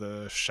to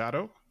the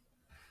Shadow.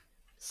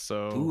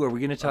 So, are we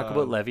going to talk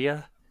about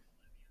Levia?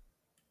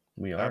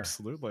 We are.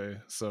 Absolutely.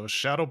 So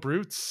Shadow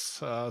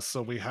Brutes.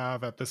 So we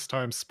have at this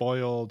time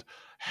spoiled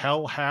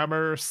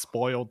Hellhammer,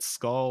 Spoiled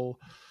Skull,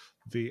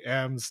 the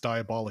M's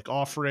Diabolic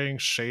Offering,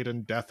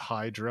 Shaden Death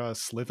Hydra,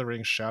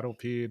 Slithering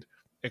Shadowpede,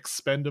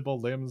 Expendable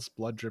Limbs,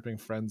 Blood Dripping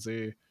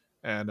Frenzy,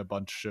 and a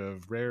bunch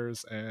of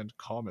rares and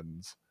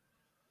commons.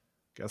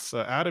 Guess,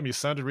 Adam, you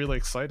sounded really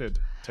excited.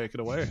 Take it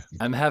away.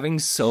 I'm having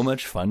so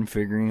much fun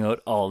figuring out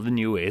all the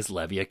new ways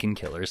Levia can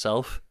kill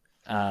herself.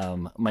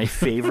 My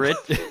favorite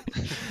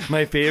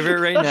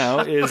right now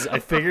is I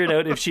figured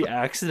out if she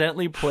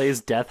accidentally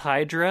plays Death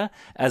Hydra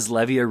as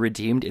Levia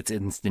redeemed, it's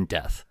instant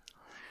death.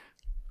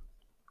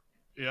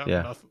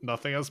 Yeah.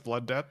 Nothing as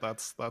blood debt.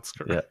 That's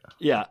correct.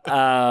 Yeah.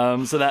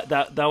 So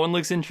that one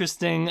looks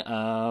interesting.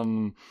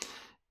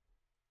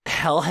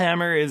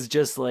 Hellhammer is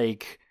just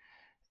like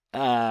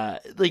are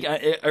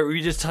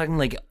we just talking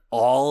like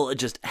all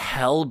just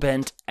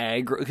hell-bent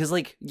aggro? Because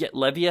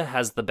Levia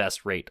has the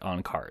best rate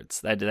on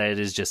cards. That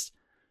is just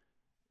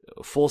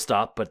full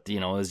stop. But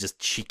it's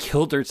just she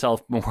killed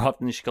herself more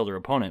often than she killed her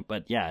opponent.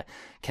 But yeah,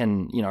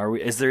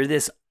 is there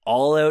this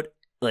all-out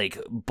like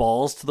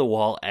balls to the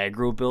wall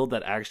aggro build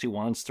that actually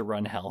wants to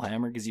run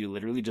Hellhammer? Because you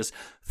literally just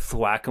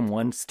thwack them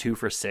once, 2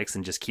 for 6,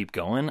 and just keep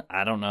going.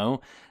 I don't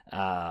know.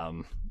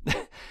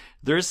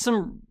 There's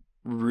some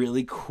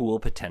really cool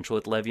potential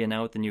with Levia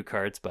now with the new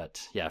cards,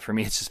 but yeah, for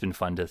me it's just been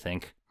fun to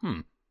think,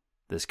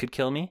 This could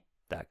kill me.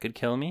 That could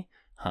kill me.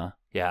 Huh?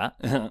 Yeah.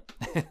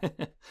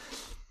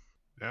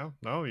 Yeah,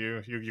 no,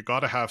 you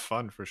got to have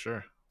fun for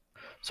sure.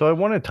 So I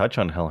want to touch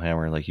on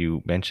Hellhammer, like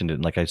you mentioned it.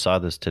 And like I saw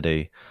this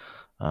today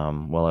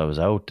while I was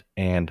out,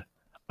 and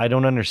I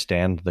don't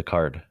understand the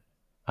card.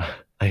 I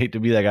hate to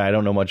be that guy. I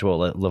don't know much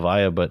about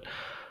Levia, but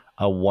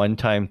a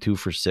one-time 2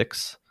 for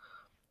 6,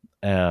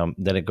 then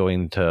it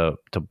going to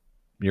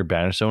your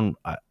banish zone.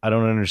 I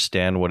don't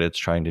understand what it's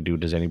trying to do.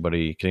 Can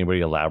anybody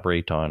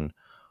elaborate on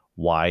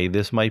why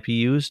this might be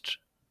used?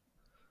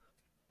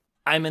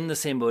 I'm in the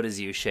same boat as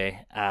you, Shay.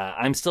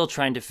 I'm still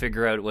trying to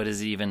figure out what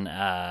is even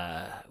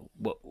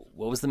what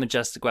was the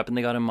majestic weapon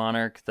they got in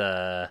Monarch?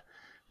 The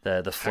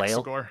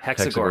flail?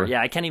 Hexagore.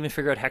 Yeah, I can't even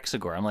figure out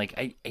Hexagore. I'm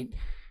like,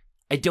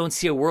 I don't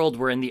see a world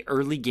where in the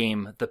early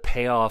game the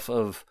payoff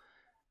of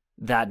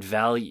that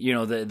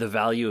value, the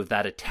value of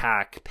that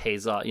attack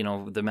pays off,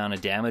 the amount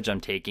of damage I'm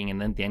taking,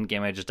 and then the end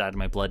game I just added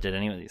my blood dead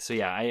anyway. So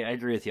yeah, I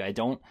agree with you. I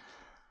don't.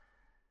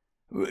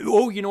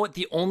 Oh, you know what?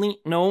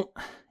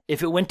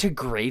 If it went to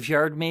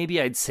graveyard,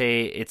 maybe I'd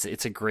say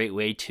it's a great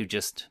way to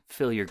just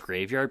fill your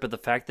graveyard. But the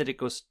fact that it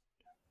goes,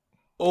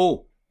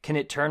 can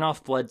it turn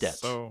off blood debt?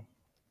 So,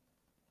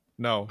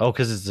 no. Oh,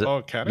 because it's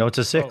no, it's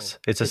a 6.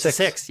 It's a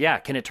 6. Yeah,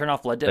 can it turn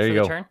off blood debt there for you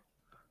the go. turn?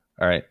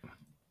 All right,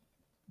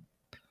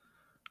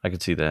 I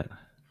could see that.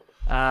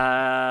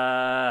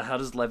 How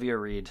does Levia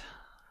read?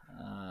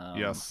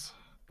 Yes,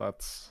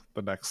 that's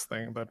the next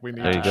thing that we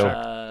need There to you go.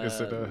 check.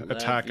 Is it an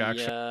attack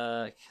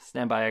action?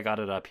 Stand by, I got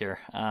it up here.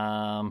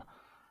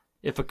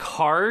 If a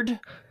card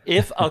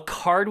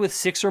with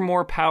 6 or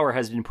more power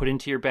has been put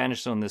into your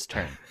banish zone this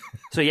turn,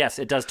 so yes,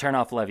 it does turn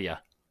off Levia.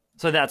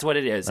 So that's what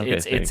it is. Okay,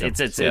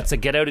 it's a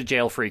get out of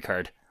jail free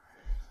card.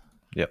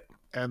 Yep.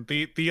 And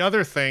the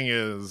other thing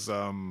is,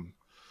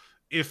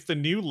 if the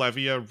new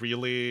Levia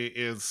really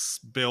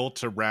is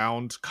built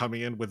around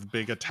coming in with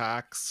big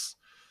attacks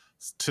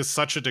to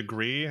such a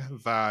degree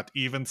that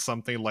even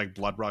something like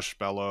Blood Rush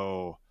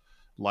Bellow,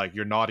 like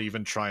you're not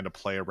even trying to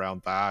play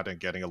around that and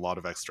getting a lot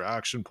of extra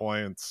action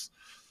points,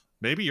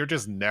 maybe you're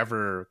just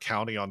never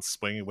counting on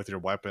swinging with your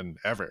weapon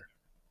ever.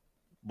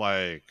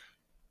 Like,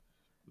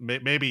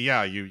 maybe,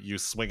 yeah, you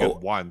swing it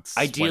once.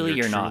 Ideally, when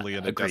you're not. truly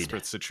in a Agreed.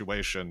 desperate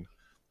situation.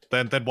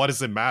 Then what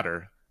does it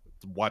matter?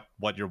 What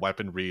your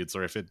weapon reads,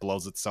 or if it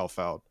blows itself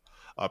out.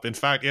 In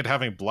fact, it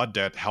having blood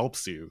debt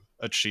helps you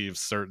achieve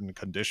certain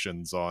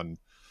conditions on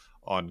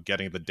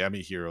getting the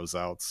demi heroes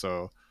out.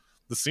 So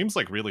this seems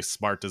like really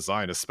smart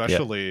design,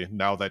 especially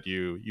now that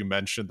you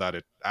mentioned that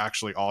it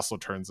actually also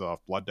turns off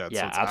blood debt.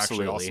 Yeah, so it's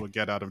absolutely. actually also a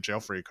get out of jail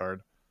free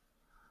card.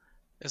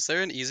 Is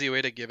there an easy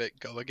way to give it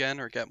go again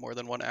or get more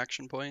than one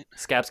action point?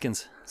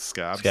 Scabskins.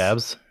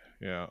 Scabs.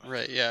 Yeah.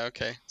 Right. Yeah.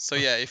 Okay. So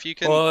yeah, if you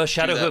can. Well,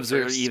 Shadow do that Hooves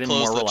are first, even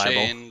close more the reliable.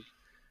 chain.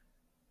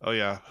 Oh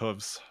yeah,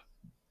 hooves.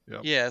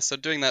 Yep. Yeah. So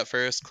doing that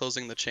first,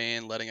 closing the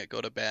chain, letting it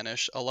go to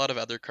banish. A lot of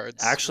other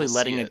cards. Actually, will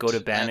letting see it go to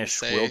and banish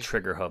say- will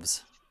trigger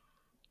Hooves.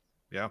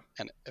 Yeah.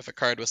 And if a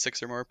card with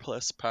 6 or more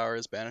plus power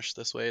is banished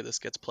this way, this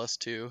gets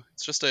 +2.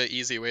 It's just an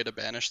easy way to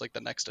banish like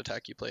the next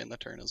attack you play in the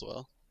turn as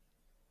well.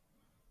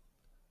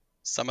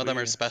 Some of them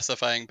are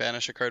specifying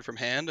banish a card from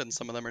hand, and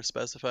some of them are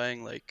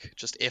specifying like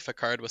just if a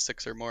card with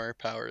 6 or more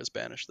power is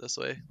banished this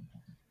way.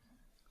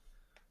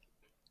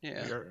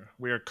 Yeah.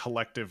 We are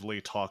collectively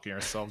talking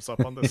ourselves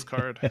up on this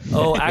card.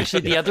 Oh,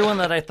 actually, the other one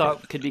that I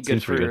thought could be good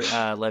Seems for pretty good.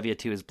 Levia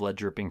 2 is Blood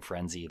Dripping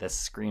Frenzy. This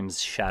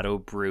screams Shadow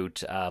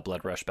Brute,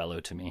 Blood Rush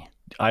Bellow to me.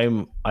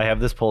 I have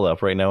this pulled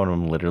up right now and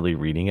I'm literally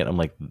reading it. I'm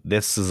like,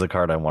 this is a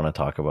card I want to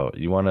talk about.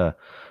 You want to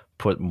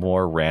put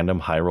more random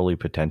high rolly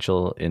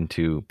potential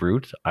into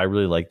Brute? I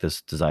really like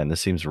this design. This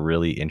seems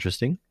really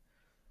interesting.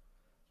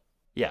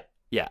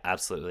 Yeah,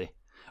 absolutely.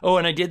 Oh,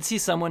 and I did see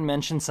someone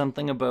mention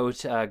something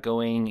about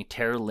going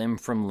Tear Limb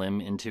from Limb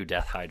into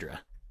Death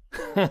Hydra.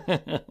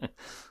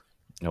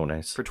 Oh,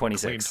 nice. For Clean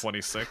 26.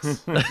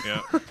 26.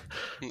 Yeah.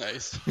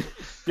 Nice.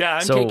 Yeah,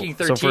 I'm So- taking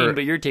 13, so for-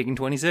 but you're taking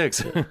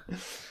 26.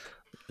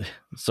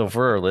 So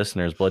for our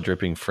listeners, Blood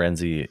Dripping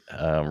Frenzy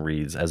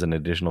reads, as an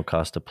additional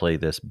cost to play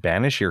this,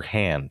 banish your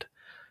hand.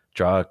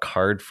 Draw a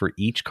card for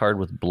each card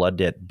with blood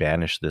debt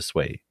banished this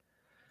way.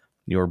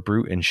 Your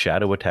Brute and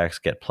Shadow attacks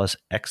get plus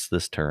X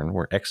this turn,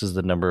 where X is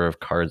the number of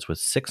cards with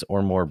 6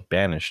 or more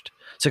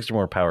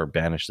power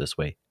banished this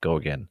way. Go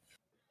again.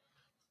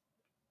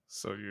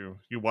 So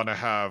you want to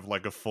have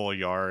like a full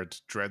yard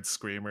Dread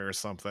Screamer or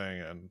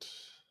something, and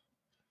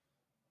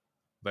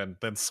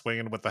then swing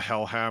in with the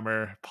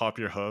Hellhammer, pop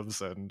your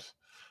hooves, and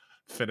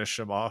finish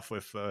him off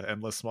with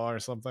Endless Maw or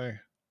something.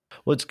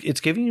 Well,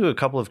 it's giving you a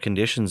couple of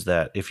conditions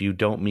that if you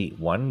don't meet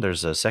one,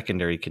 there's a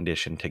secondary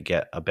condition to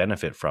get a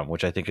benefit from,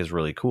 which I think is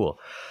really cool.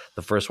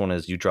 The first one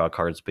is you draw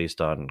cards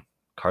based on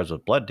cards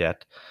with blood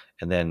debt,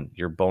 and then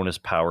your bonus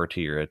power to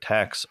your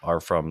attacks are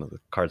from the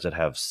cards that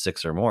have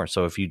 6 or more.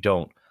 So if you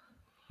don't,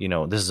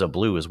 this is a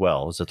blue as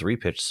well. It's a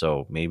 3-pitch,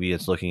 so maybe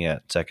it's looking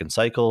at second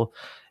cycle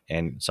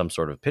and some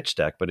sort of pitch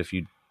stack. But if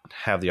you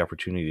have the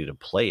opportunity to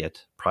play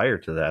it prior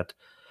to that,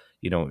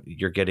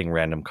 you're getting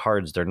random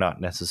cards. They're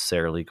not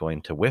necessarily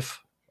going to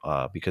whiff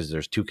because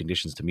there's 2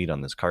 conditions to meet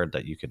on this card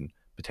that you can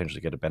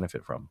potentially get a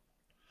benefit from.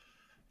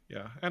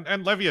 Yeah, and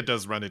Levia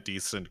does run a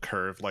decent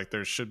curve. Like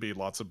there should be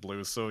lots of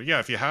blue. So yeah,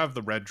 if you have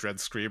the red Dread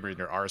Screamer in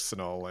your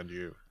arsenal and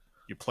you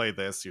play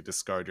this, you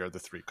discard your other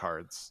 3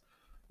 cards,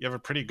 you have a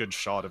pretty good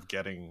shot of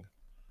getting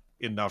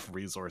enough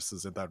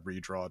resources in that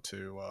redraw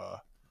to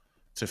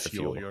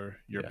fuel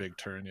your big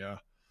turn. Yeah.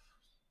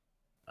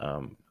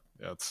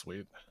 Yeah, it's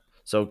sweet.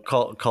 So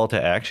call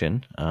to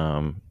action.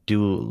 Do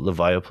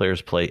Levia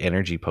players play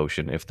Energy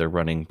Potion if they're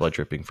running Blood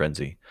Dripping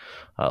Frenzy?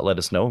 Let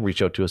us know.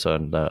 Reach out to us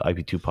on the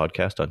IP2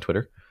 podcast on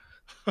Twitter.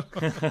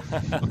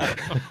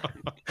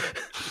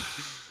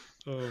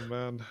 Oh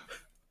man.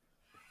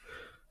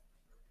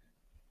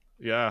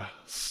 Yeah,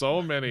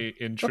 so many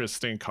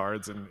interesting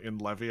cards in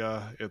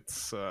Levia.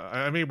 It's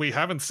I mean, we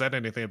haven't said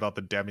anything about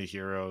the demi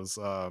heroes.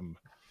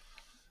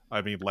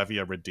 I mean,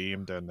 Levia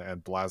Redeemed and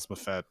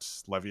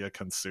Blasmafet Levia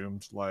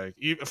Consumed. Like,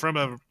 even from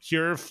a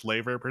pure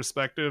flavor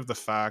perspective, the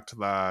fact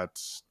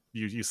that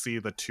you see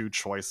the 2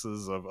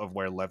 choices of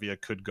where Levia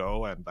could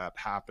go, and that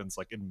happens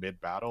like in mid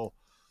battle,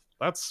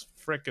 that's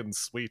freaking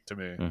sweet to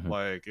me. Mm-hmm.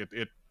 Like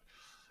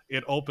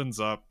it opens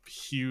up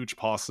huge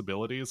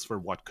possibilities for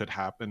what could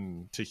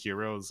happen to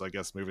heroes, I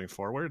guess, moving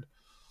forward.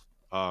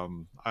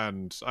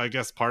 And I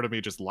guess part of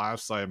me just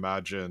laughs. I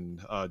imagine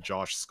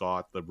Josh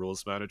Scott, the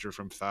rules manager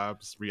from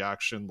Fab's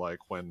reaction, like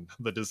when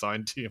the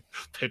design team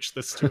pitched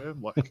this to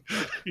him, like,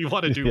 you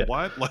want to do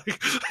what?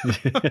 Like,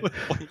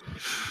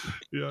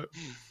 yeah.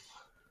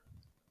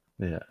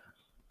 Yeah.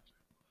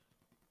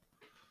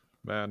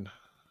 Man,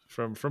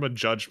 from a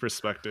judge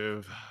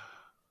perspective,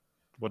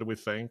 what do we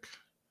think?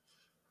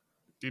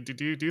 Do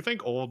you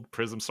think old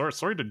Prism?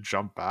 Sorry to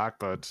jump back,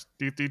 but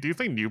do you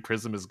think new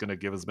Prism is going to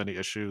give as many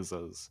issues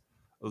as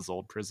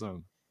old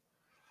Prism?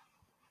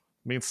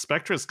 I mean,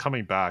 Spectra's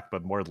coming back,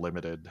 but more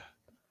limited.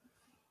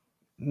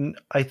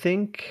 I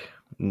think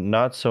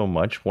not so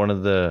much. One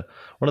of the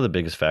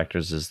biggest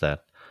factors is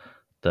that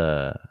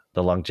the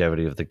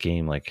longevity of the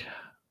game, like,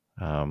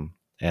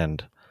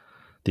 and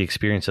the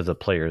experience of the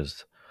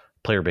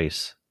player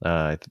base.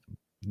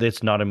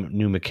 It's not a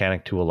new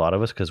mechanic to a lot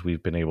of us because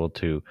we've been able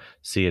to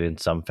see it in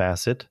some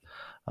facet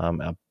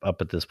up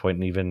at this point.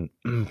 And even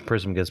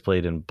Prism gets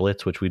played in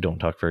Blitz, which we don't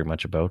talk very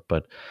much about,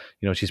 but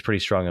she's pretty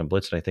strong in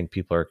Blitz, and I think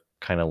people are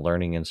kind of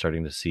learning and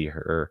starting to see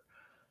her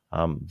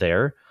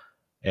there.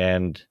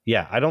 And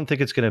yeah, I don't think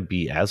it's going to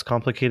be as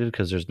complicated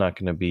because there's not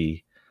going to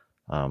be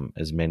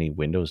as many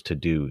windows to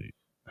do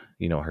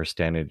her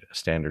standard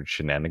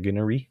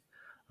shenaniganery.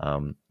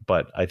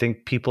 But I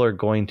think people are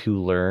going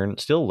to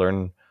still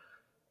learn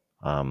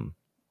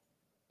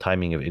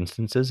timing of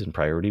instances and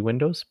priority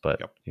windows.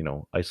 But, yep.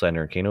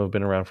 Icelander and Kano have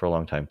been around for a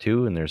long time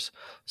too, and there's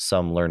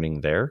some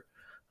learning there.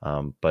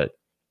 But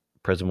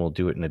Prism will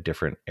do it in a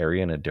different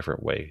area in a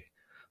different way.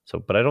 So,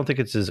 but I don't think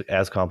it's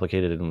as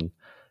complicated. And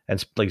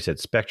like you said,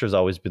 Spectra's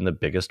always been the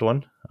biggest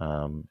one.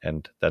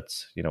 And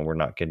that's, we're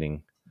not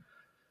getting,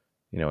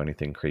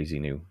 anything crazy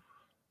new.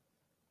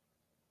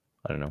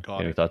 I don't know.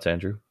 Any thoughts,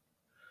 Andrew?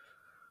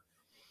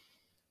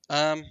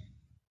 No,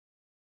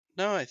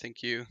 I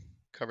think you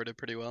covered it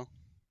pretty well.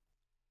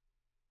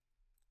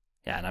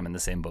 Yeah, and I'm in the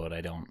same boat.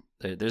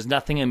 There's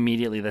nothing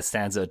immediately that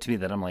stands out to me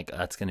that I'm like,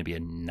 that's going to be a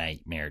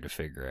nightmare to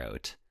figure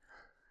out.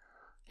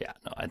 Yeah,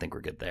 no, I think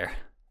we're good there.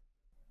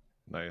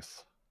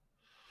 Nice.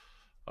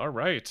 All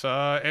right.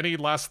 Any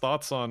last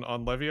thoughts on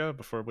Levia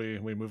before we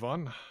move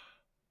on?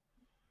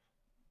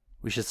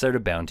 We should start a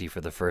bounty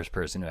for the first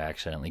person who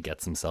accidentally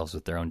gets themselves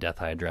with their own Death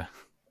Hydra.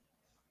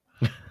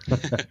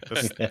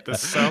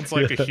 This sounds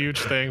like a huge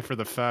thing for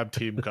the Fab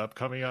Team Cup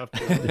coming up.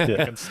 We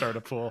can start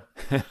a pool.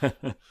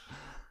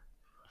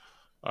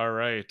 All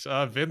right,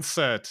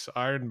 Vincent,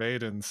 Iron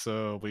Maiden.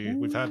 So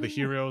we've had the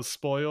heroes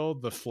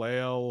spoiled, the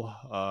flail,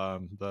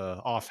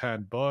 the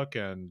offhand book,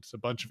 and a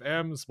bunch of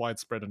M's: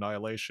 widespread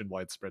annihilation,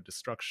 widespread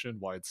destruction,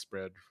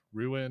 widespread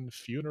ruin,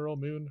 funeral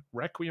moon,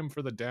 requiem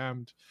for the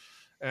damned,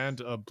 and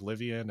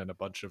oblivion, and a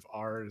bunch of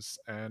R's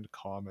and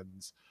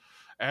commons.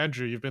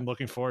 Andrew, you've been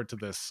looking forward to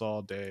this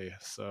all day,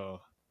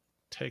 so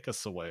take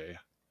us away.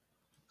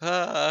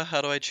 How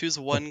do I choose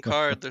one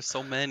card? There's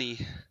so many.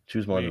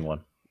 Choose more than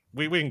one.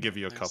 We can give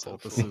you a couple.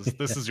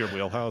 This is your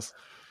wheelhouse.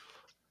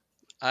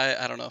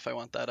 I don't know if I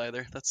want that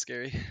either. That's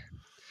scary.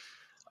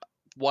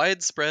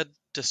 Widespread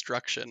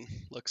destruction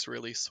looks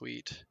really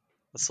sweet.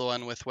 That's the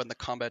one with when the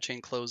combat chain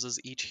closes,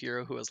 each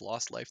hero who has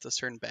lost life this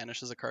turn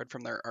banishes a card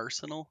from their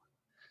arsenal.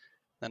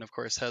 Then, of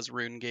course, has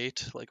Rune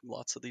Gate, like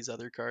lots of these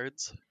other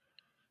cards.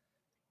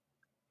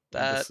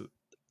 That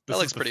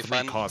looks pretty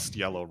fun. Cost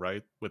yellow,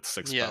 right? With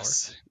 6 power.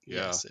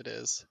 Yes, it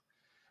is.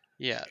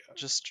 Yeah,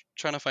 just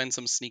trying to find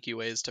some sneaky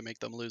ways to make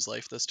them lose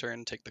life this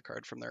turn, take the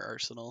card from their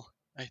arsenal,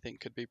 I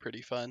think could be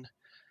pretty fun.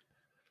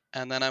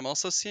 And then I'm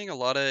also seeing a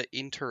lot of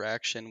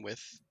interaction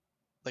with,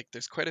 like,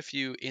 there's quite a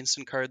few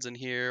instant cards in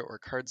here, or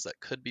cards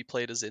that could be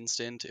played as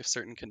instant if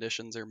certain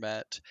conditions are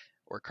met,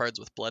 or cards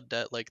with blood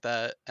debt like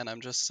that. And I'm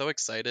just so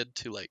excited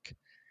to, like,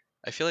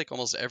 I feel like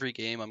almost every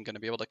game I'm going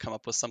to be able to come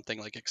up with something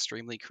like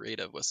extremely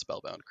creative with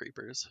Spellbound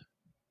Creepers.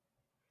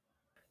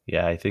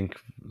 Yeah, I think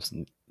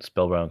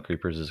Spellbound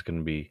Creepers is going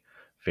to be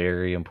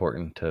Very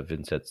important to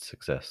Vincent's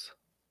success.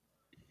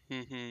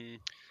 Hmm.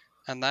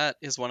 And that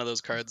is one of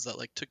those cards that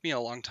like took me a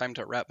long time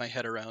to wrap my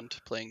head around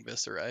playing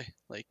Viscerai.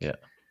 Like, Yeah.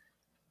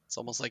 it's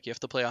almost like you have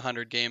to play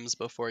 100 games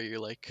before you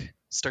like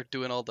start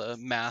doing all the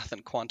math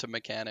and quantum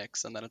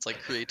mechanics, and then it's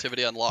like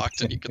creativity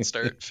unlocked, and you can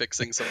start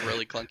fixing some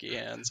really clunky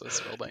hands with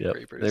Spellbind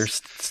Creepers. There's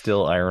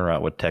still Iron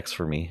Rot with text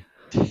for me.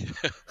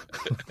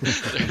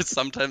 There's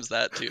sometimes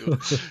that too.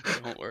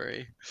 Don't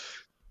worry.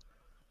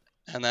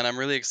 And then I'm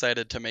really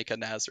excited to make a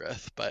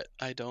Nazareth, but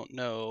I don't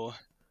know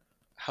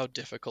how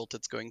difficult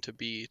it's going to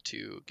be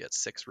to get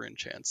 6 rune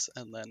chance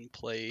and then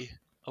play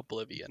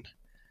Oblivion.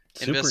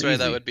 In this way,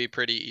 that would be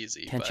pretty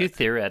easy. Can't you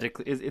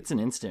theoretically? It's an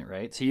instant,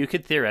 right? So you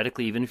could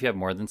theoretically, even if you have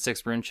more than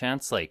 6 rune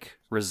chance, like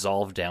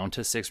resolve down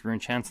to 6 rune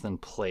chance, then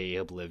play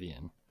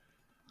Oblivion.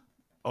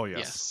 Oh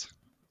yes.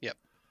 Yep.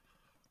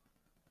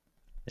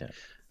 Yeah.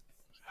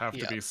 Have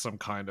to be some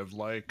kind of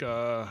like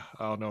I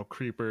don't know,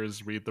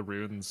 creepers, read the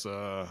runes.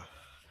 I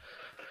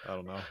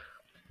don't know.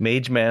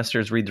 Mage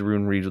Masters, read the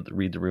rune, read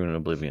the rune in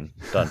Oblivion.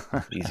 Done.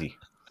 Easy.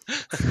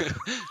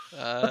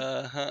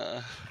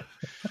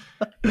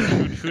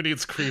 Who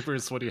needs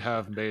creepers when you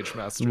have Mage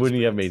Masters? When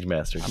you have Mage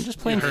Masters. I'm just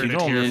playing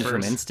Funeral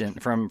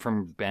Moon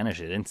from Banish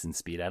at instant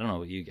speed. I don't know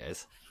about you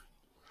guys.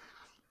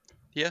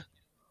 Yeah.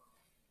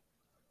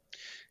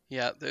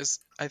 Yeah,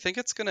 I think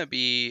it's going to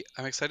be,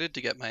 I'm excited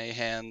to get my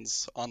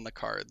hands on the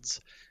cards.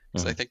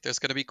 Because I think there's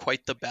going to be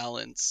quite the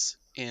balance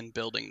in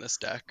building this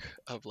deck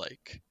of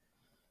like,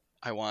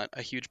 I want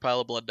a huge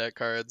pile of blood deck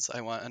cards.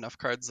 I want enough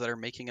cards that are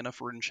making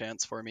enough rune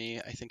chance for me.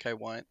 I think I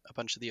want a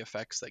bunch of the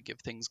effects that give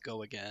things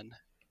go again.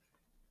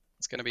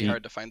 It's going to be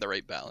hard to find the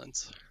right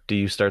balance. Do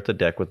you start the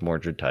deck with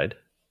Mordred Tide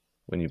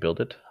when you build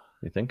it,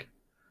 you think?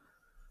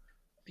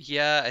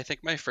 Yeah, I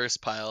think my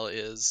first pile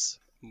is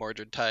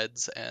Mordred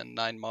Tides and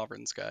 9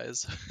 Mauvern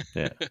Skies.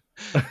 Yeah.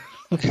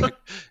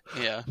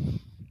 Yeah.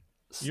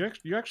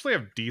 You actually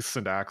have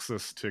decent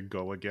access to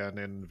go again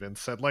in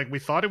Vincent. Like, we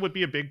thought it would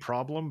be a big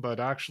problem, but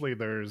actually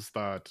there's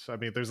that. I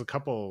mean, there's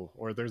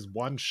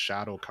one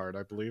shadow card,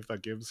 I believe,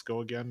 that gives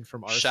go again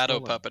from Arsenal. Shadow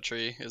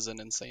Puppetry is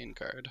an insane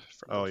card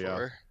from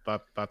before. Yeah,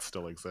 that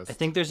still exists. I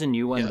think there's a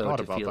new one though.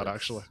 About Felix that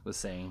actually was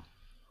saying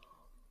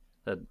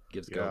that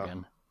gives go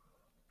again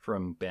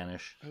from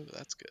Banish. Oh,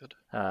 that's good.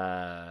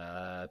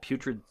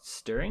 Putrid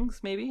Stirrings,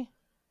 maybe?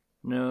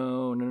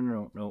 No.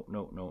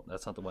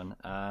 That's not the one.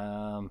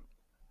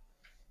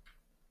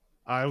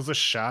 It was a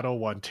shadow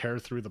one. Tear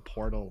through the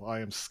portal. I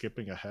am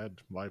skipping ahead.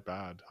 My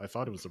bad. I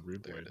thought it was a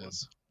Rude Blade one.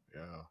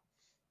 Yeah.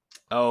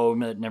 Oh,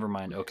 never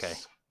mind. Okay.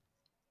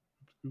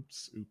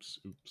 Oops.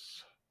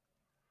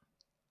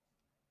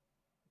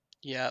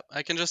 Yeah,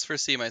 I can just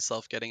foresee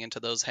myself getting into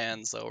those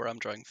hands though, where I'm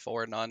drawing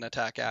 4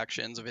 non-attack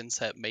actions.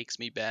 Vincent makes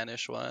me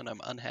banish one.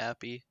 I'm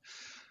unhappy.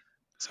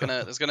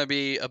 There's gonna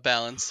be a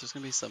balance. There's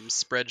gonna be some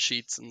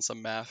spreadsheets and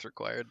some math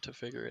required to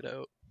figure it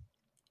out.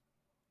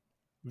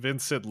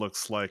 Vincent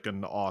looks like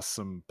an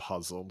awesome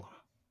puzzle.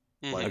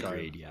 Like,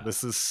 agreed, yeah.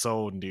 This is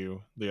so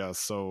new. Yeah,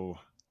 so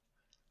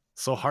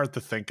hard to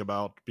think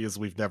about because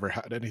we've never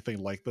had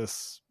anything like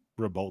this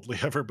remotely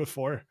ever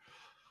before.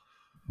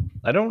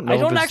 I don't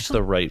know if it's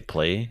the right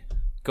play.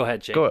 Go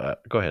ahead, Jake. Go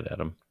ahead,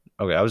 Adam.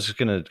 Okay, I was just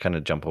going to kind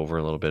of jump over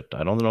a little bit.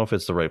 I don't know if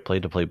it's the right play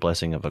to play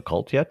Blessing of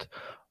Occult yet,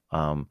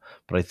 but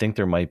I think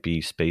there might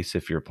be space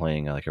if you're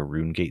playing like a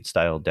Rune Gate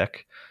style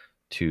deck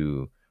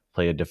to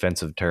play a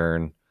defensive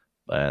turn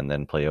and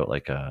then play out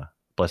like a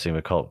Blessing of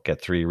Occult,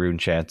 get 3 rune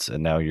chance,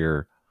 and now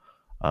you're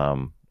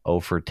 0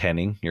 for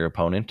 10ing your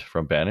opponent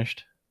from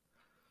Banished.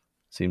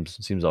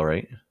 Seems all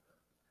right.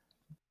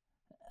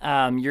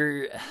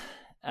 You're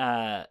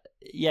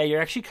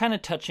actually kind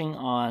of touching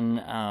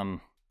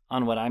on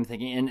what I'm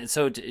thinking. And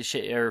so,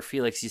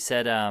 Felix, you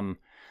said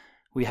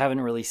we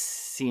haven't really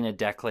seen a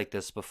deck like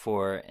this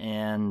before,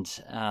 and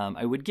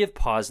I would give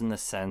pause in the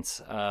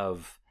sense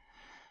of,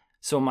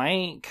 so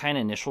my kind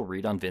of initial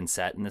read on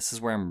Vincent, and this is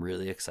where I'm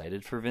really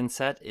excited for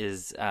Vincent,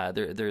 is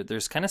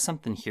there's kind of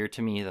something here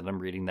to me that I'm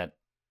reading that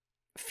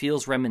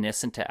feels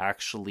reminiscent to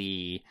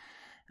actually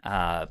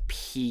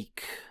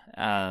peak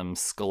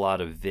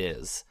Scalata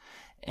Viz.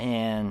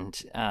 And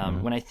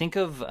when I think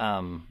of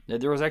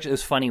it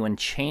was funny when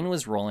Chain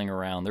was rolling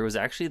around, there was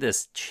actually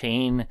this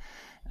Chain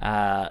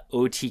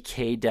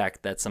OTK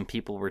deck that some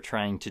people were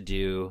trying to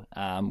do,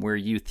 where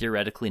you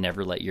theoretically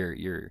never let your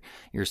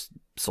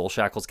soul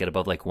shackles get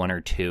above like 1 or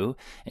 2,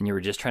 and you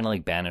were just trying to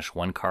like banish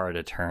 1 card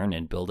a turn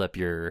and build up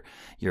your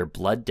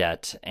blood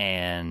debt,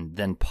 and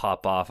then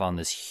pop off on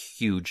this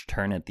huge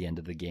turn at the end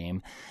of the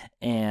game.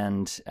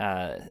 And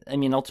I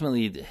mean,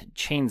 ultimately,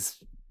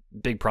 Chain's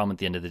big problem at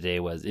the end of the day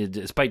was,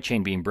 despite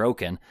Chain being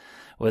broken,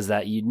 was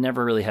that you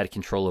never really had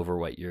control over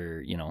what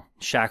your,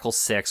 shackle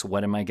 6,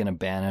 what am I going to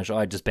banish? Oh,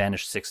 I just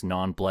banished 6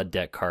 non-blood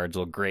deck cards.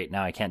 Well, great,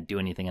 now I can't do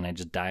anything and I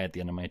just die at the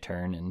end of my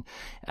turn. And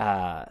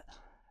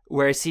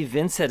where I see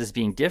Vincent as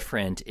being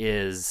different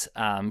is,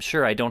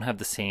 sure, I don't have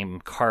the same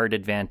card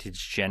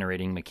advantage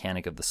generating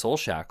mechanic of the soul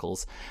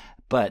shackles,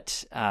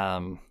 but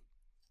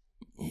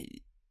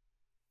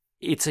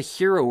it's a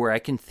hero where I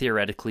can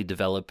theoretically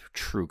develop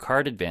true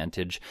card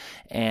advantage.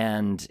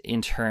 And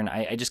in turn,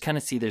 I just kind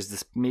of see there's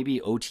this maybe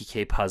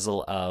OTK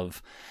puzzle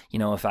of,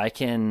 if I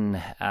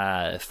can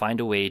find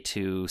a way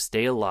to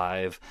stay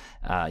alive.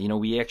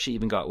 We actually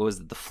even got, what was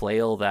it, the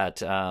flail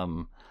that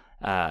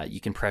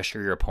you can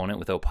pressure your opponent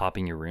without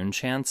popping your rune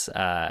chance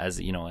as,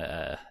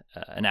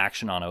 an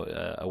action on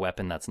a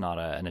weapon that's not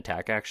an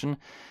attack action.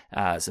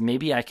 So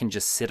maybe I can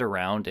just sit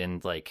around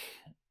and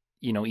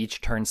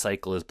each turn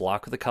cycle is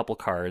block with a couple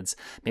cards,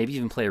 maybe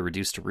even play a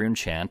reduced to rune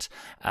chant,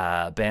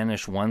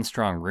 banish one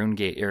strong rune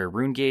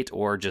gate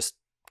or just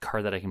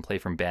card that I can play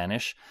from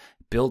banish,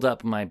 build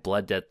up my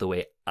blood debt the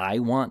way I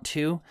want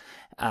to.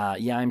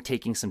 I'm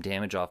taking some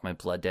damage off my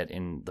blood debt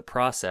in the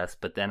process,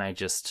 but then I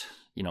just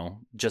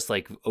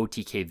like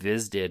OTK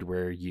Viz did,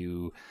 where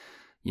you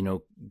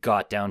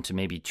got down to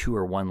maybe 2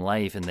 or 1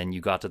 life, and then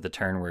you got to the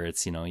turn where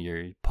it's,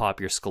 you pop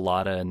your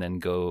Scalata and then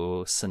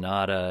go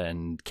Sonata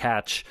and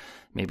catch.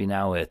 Maybe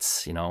now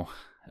it's,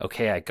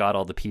 okay, I got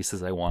all the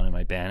pieces I want in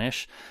my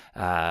banish,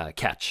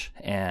 catch.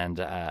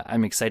 And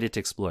I'm excited to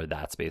explore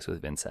that space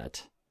with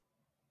Vincent.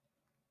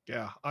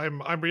 Yeah,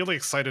 I'm really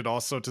excited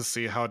also to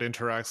see how it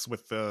interacts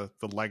with the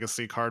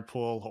legacy card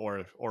pool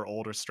or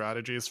older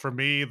strategies. For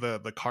me,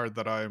 the card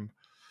that I'm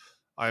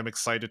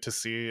excited to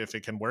see if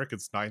it can work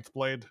is Ninth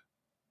Blade.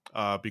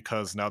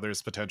 Because now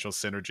there's potential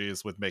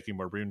synergies with making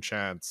more rune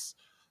chants,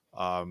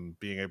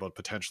 being able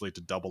potentially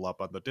to double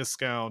up on the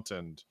discount,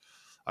 and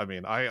I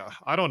mean,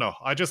 I don't know.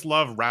 I just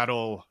love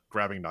Rattle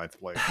grabbing Ninth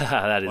Blade.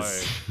 That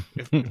is,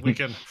 if we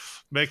can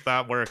make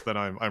that work, then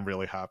I'm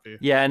really happy.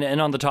 Yeah, and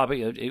on the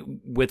topic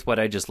with what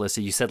I just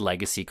listed, you said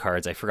legacy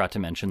cards. I forgot to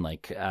mention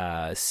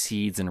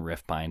Seeds and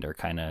Riftbind are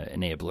kind of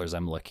enablers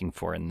I'm looking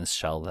for in this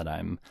shell that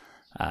I'm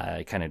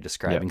kind of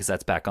describing, because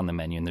that's back on the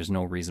menu, and there's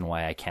no reason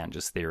why I can't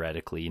just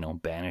theoretically,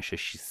 banish a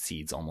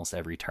Seeds almost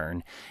every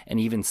turn. And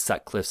even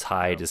Sutcliffe's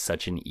Hide is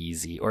such an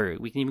easy, or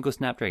we can even go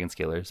Snapdragon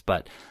Scalers,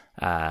 but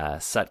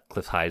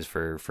Sutcliffe Hides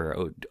for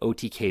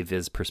OTK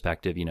Viz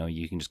perspective,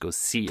 you can just go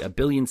see a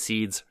billion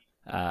Seeds,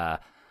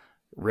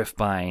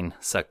 Riftbind,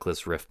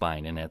 Sutcliffe's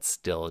Riftbind, and it's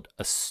still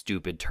a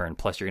stupid turn.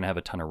 Plus, you're going to have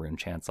a ton of rune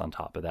chance on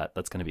top of that.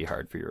 That's going to be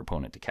hard for your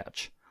opponent to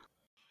catch.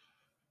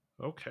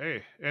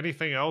 Okay.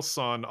 Anything else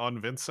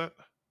on Vincent?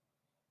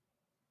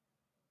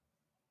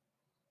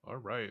 All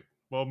right.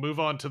 Well, move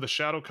on to the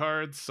shadow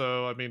cards.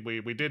 So, I mean,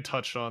 we did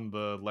touch on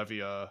the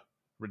Levia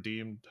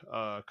redeemed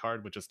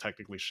card, which is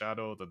technically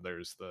shadow. Then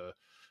there's the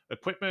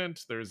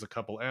equipment. There's a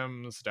couple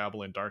M's,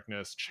 Dabble in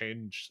Darkness,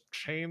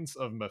 Chains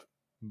of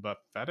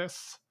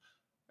Mephetis,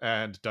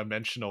 and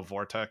Dimensional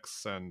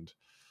Vortex, and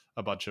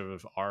a bunch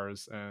of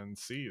R's and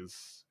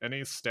C's.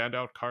 Any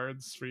standout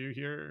cards for you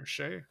here,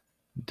 Shay?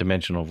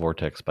 Dimensional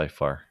Vortex by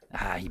far.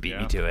 He beat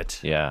me to it.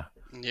 Yeah.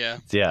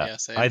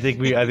 Same. I think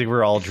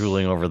we're all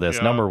drooling over this.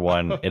 Yeah. Number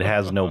one, it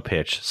has no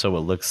pitch, so it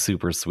looks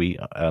super sweet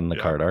on the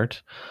card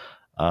art.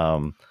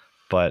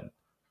 But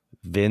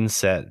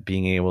Vincent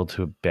being able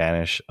to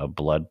banish a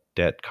blood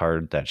debt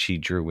card that she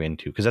drew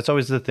into, because that's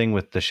always the thing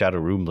with the Shadow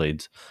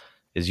Runeblades,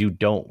 is you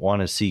don't want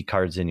to see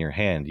cards in your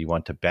hand, you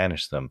want to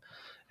banish them,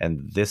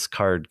 and this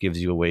card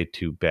gives you a way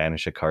to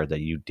banish a card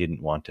that you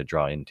didn't want to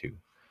draw into,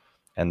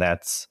 and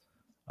that's,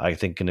 I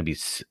think, going to be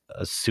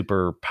a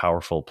super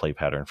powerful play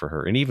pattern for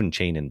her. And even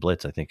Chain and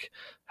Blitz, I think,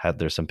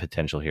 there's some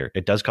potential here.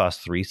 It does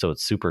cost 3, so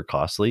it's super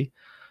costly.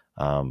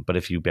 But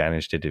if you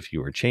banished it, if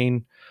you were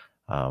Chain,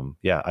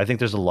 I think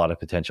there's a lot of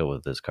potential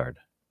with this card.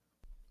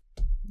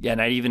 Yeah,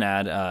 and I'd even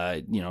add,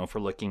 if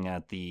we're looking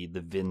at the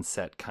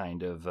Vincent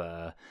kind of,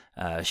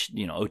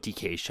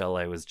 OTK shell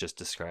I was just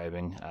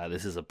describing,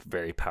 this is a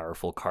very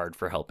powerful card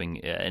for helping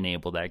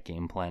enable that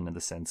game plan, in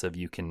the sense of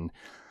you can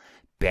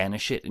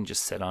banish it and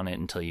just sit on it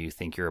until you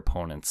think your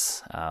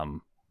opponent's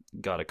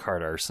got a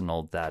card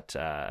arsenal that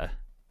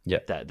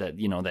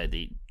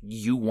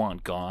you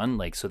want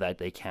gone, so that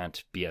they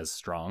can't be as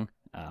strong.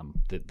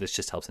 This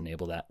just helps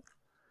enable that.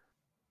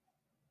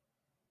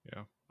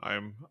 Yeah,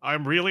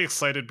 I'm really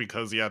excited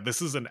because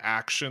this is an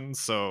action,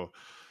 so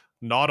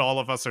not all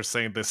of us are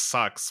saying this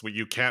sucks.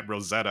 You can't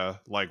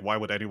Rosetta. Why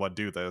would anyone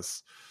do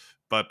this?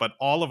 But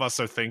all of us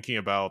are thinking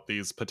about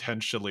these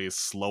potentially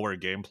slower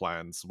game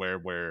plans where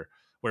we're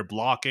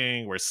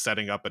blocking, we're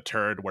setting up a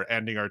turn, we're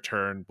ending our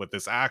turn with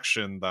this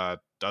action that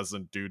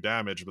doesn't do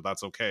damage, but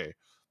that's okay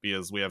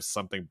because we have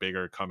something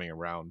bigger coming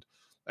around.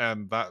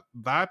 And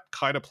that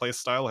kind of play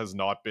style has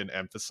not been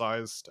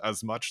emphasized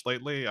as much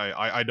lately.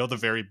 I know the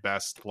very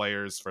best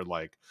players for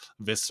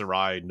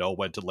Viserai know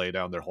when to lay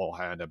down their whole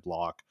hand and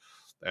block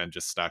and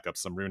just stack up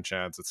some rune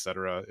chants,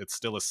 etc. It's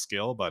still a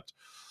skill, but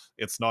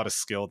it's not a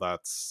skill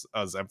that's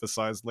as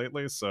emphasized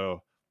lately.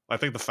 So I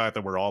think the fact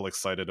that we're all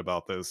excited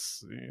about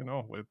this,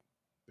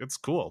 it's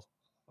cool.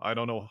 I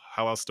don't know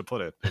how else to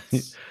put it.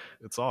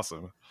 It's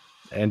awesome.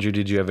 Andrew,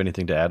 did you have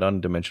anything to add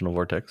on Dimensional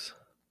Vortex?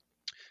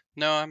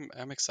 No,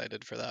 I'm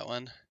excited for that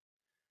one.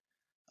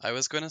 I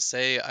was going to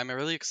say I'm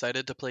really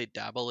excited to play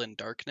Dabble in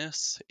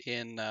Darkness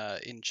in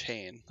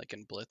Chain,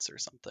 in Blitz or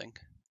something.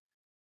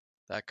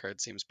 That card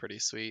seems pretty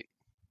sweet.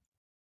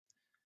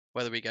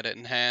 whether we get it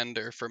in hand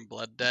or from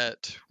Blood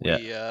Debt,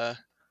 Yeah. we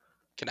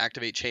can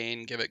activate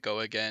Chain, give it go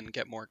again,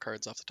 get more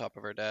cards off the top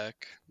of our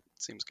deck.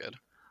 Seems good.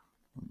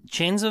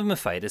 Chains of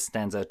Mephitis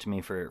stands out to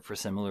me for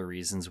similar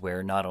reasons,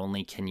 where not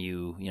only can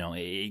you,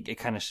 it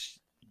kind of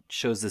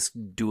shows this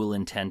dual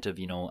intent of,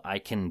 I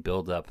can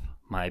build up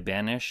my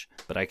banish,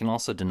 but I can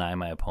also deny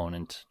my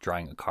opponent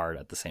drawing a card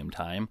at the same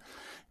time.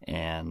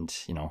 And,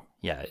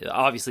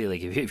 obviously,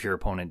 like if your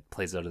opponent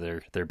plays out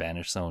of their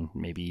banish zone,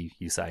 maybe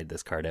you side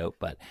this card out,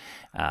 but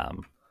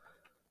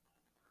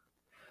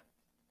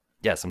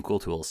some cool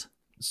tools.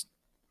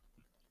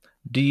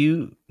 Do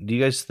you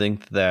guys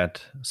think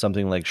that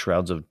something like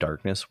Shrouds of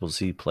Darkness will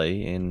see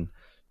play in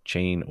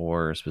Chain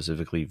or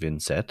specifically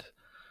Vincent?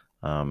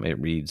 It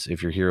reads,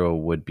 if your hero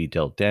would be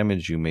dealt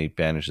damage, you may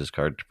banish this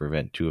card to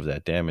prevent 2 of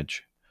that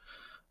damage.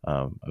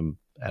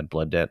 Add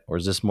Blood Debt. Or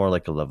is this more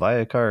like a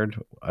Leviathan card?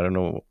 I don't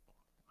know.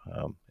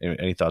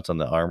 Any thoughts on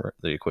the armor,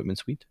 the equipment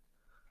suite?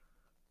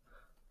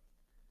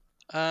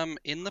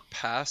 In the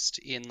past,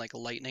 in like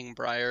Lightning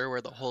Briar,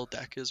 where the whole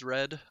deck is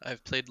red,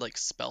 I've played like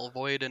Spell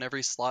Void in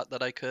every slot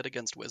that I could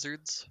against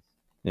wizards.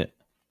 Yeah.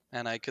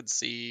 And I could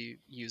see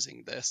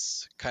using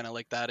this kind of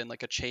like that in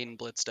like a Chain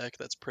Blitz deck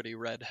that's pretty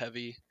red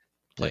heavy.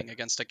 Playing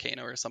against a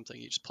Kano or something,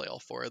 you just play all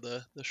 4 of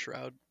the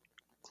Shroud,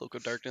 Cloak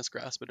of Darkness,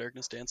 Grasp of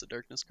Darkness, Dance of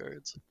Darkness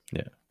cards.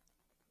 Yeah.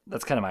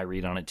 That's kind of my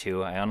read on it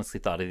too. I honestly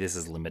thought of this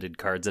as limited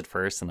cards at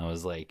first, and I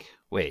was like,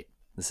 wait,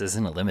 this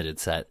isn't a limited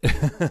set.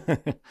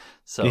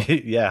 So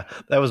yeah,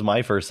 that was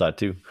my first thought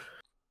too.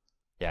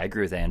 Yeah, I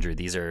agree with Andrew.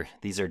 These are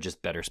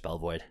just better Spell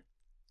Void.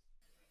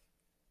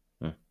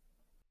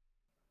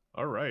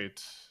 All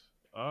right.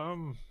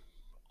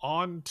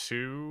 On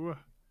to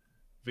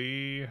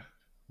the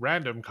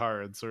random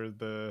cards, or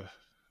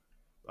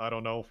I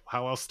don't know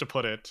how else to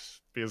put it,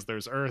 because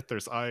there's Earth,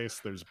 there's Ice,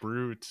 there's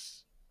Brute,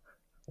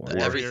 the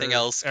everything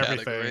else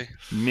category.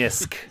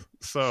 Misk.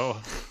 So,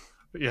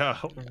 yeah,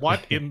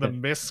 what in the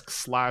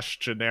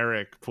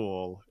Misk/generic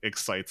pool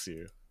excites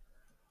you?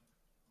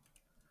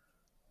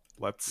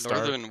 Let's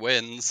start. Northern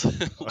Winds.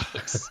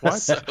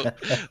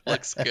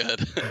 Looks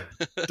good.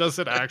 Does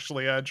it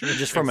actually, Andrew?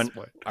 Just from an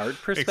art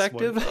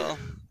perspective? Well,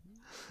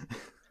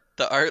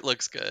 the art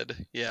looks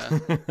good, yeah.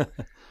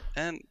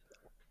 And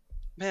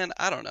man,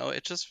 I don't know.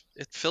 It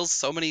fills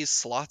so many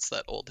slots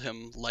that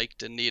Oldhim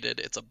liked and needed.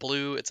 It's a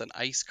blue, it's an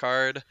ice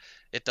card.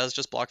 It does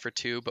just block for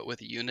 2, but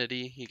with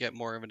Unity, you get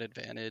more of an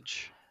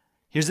advantage.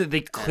 Here's they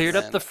cleared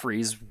up the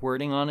freeze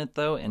wording on it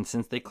though, and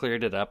since they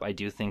cleared it up, I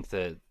do think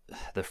that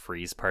the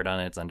freeze part on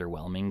it's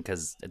underwhelming,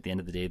 because at the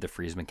end of the day, the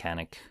freeze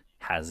mechanic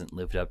hasn't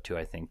lived up to,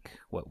 I think,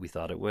 what we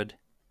thought it would.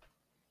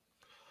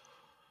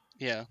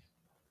 Yeah.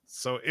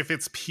 So if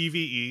it's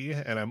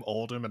PvE and I'm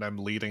Oldhim and I'm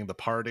leading the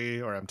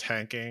party, or I'm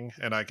tanking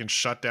and I can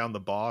shut down the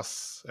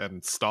boss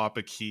and stop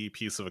a key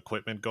piece of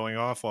equipment going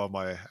off while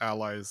my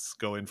allies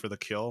go in for the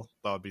kill,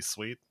 that would be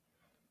sweet.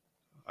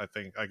 I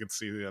think I could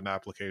see an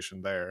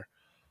application there.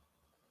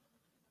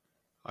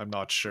 I'm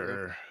not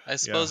sure. I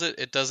suppose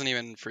it doesn't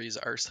even freeze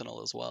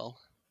Arsenal as well.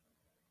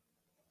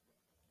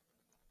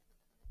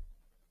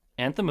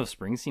 Anthem of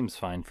Spring seems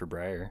fine for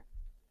Briar.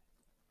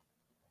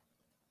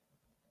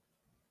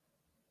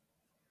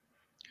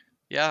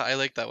 Yeah, I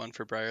like that one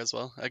for Briar as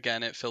well.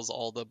 Again, it fills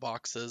all the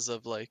boxes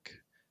of like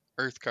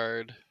Earth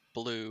card,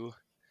 blue,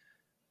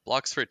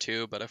 blocks for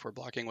 2, but if we're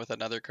blocking with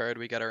another card,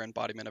 we get our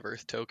Embodiment of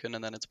Earth token,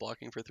 and then it's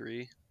blocking for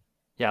 3.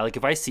 Yeah, like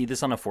if I see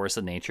this on a Force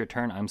of Nature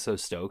turn, I'm so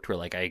stoked, where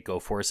like I go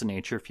Force of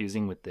Nature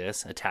fusing with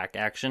this attack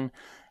action,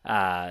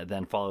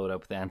 then follow it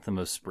up with Anthem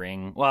of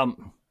Spring. Well,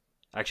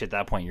 actually at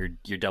that point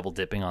you're double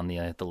dipping on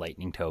the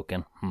lightning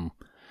token.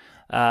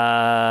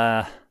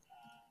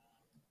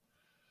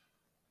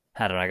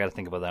 I don't know, I got to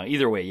think about that.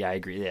 Either way, yeah, I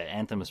agree. Yeah,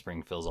 Anthem of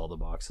Spring fills all the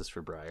boxes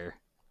for Briar.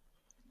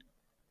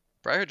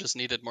 Briar just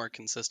needed more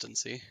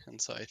consistency,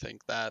 and so I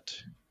think that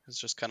is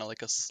just kind of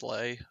like a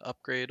Slay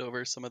upgrade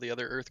over some of the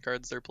other Earth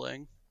cards they're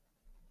playing.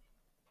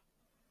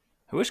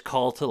 I wish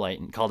Call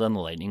Down the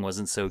Lightning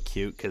wasn't so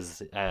cute,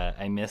 because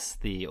I miss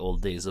the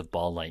old days of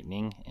Ball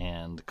Lightning,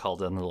 and Call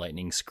Down the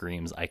Lightning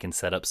screams, I can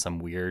set up some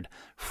weird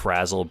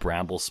Frazzle,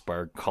 Bramble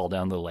Spark, Call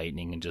Down the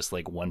Lightning, and just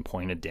like 1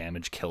 point of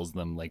damage kills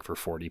them like for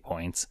 40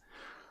 points.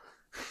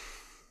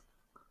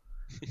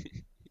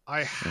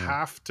 I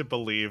have to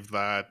believe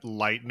that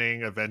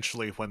Lightning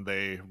eventually, when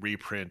they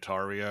reprint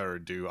Aria or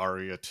do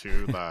Aria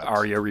 2, that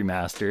Aria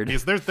Remastered.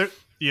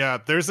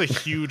 There's a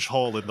huge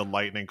hole in the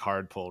Lightning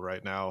card pool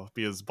right now,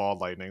 because Ball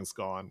Lightning's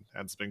gone,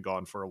 and it's been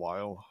gone for a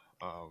while.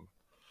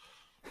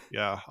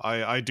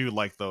 I do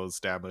like those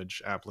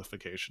damage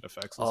amplification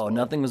effects as well.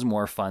 Nothing was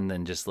more fun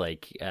than just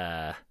like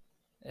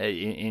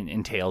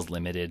in Tales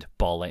Limited,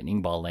 Ball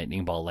Lightning, Ball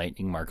Lightning, Ball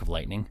Lightning, Mark of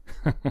Lightning.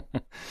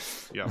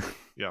 Yeah.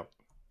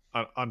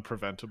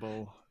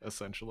 Unpreventable,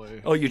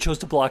 essentially. Oh, you chose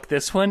to block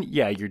this one?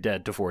 Yeah, you're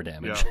dead to 4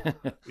 damage.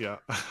 Yeah.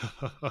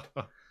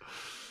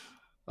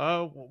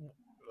 A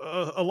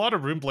lot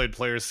of Runeblade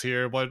players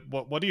here.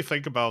 What do you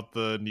think about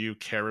the new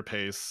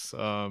Carapace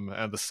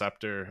and the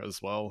Scepter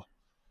as well?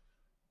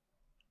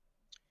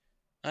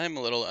 I'm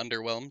a little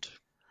underwhelmed.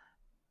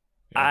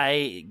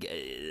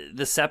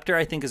 The scepter,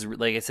 I think, is,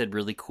 like I said,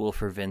 really cool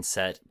for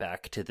Vincent.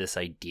 Back to this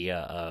idea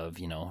of,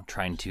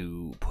 trying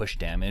to push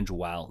damage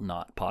while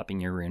not popping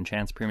your rune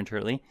chance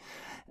prematurely.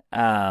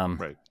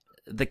 Right.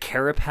 The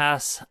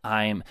carapace,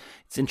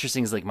 it's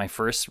interesting, is like my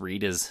first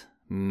read is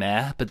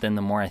meh, but then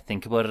the more I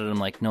think about it, I'm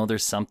like, no,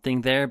 there's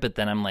something there. But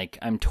then I'm like,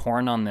 I'm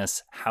torn on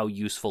this. How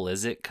useful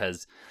is it?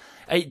 Because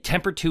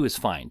Temper 2 is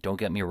fine. Don't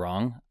get me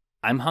wrong.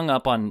 I'm hung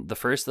up on the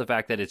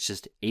fact that it's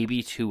just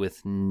AB2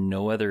 with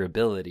no other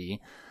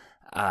ability,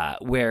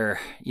 where,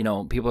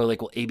 people are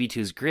like, well, AB2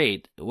 is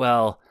great.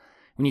 Well,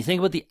 when you think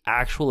about the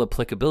actual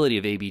applicability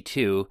of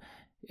AB2,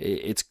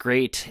 it's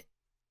great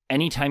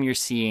anytime you're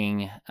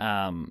seeing,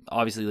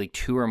 obviously, like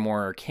 2 or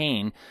more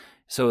arcane,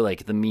 so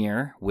like the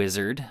mirror,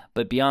 wizard,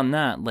 but beyond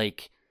that,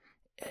 like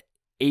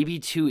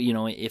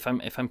AB2, if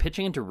I'm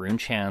pitching into rune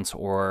chance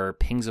or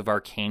pings of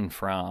arcane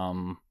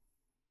from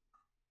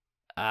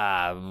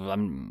a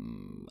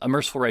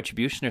merciful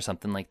retribution or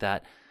something like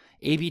that,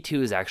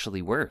 AB2 is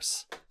actually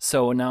worse.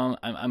 So now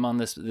I'm on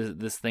this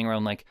thing where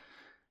I'm like,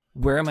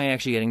 where am I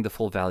actually getting the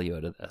full value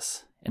out of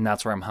this? And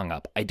that's where I'm hung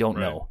up. I don't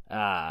know.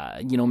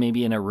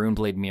 Maybe in a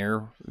Runeblade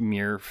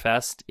Mirror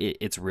Fest,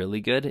 it's really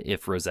good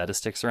if Rosetta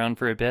sticks around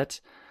for a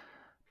bit.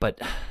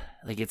 But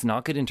like, it's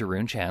not good into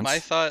rune chance. My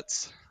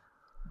thoughts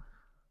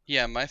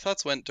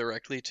went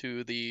directly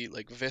to the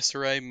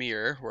Viscerai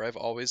Mirror, where I've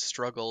always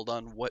struggled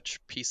on which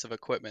piece of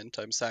equipment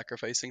I'm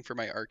sacrificing for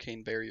my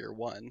Arcane Barrier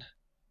 1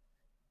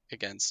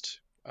 against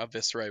a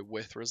Viscerai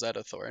with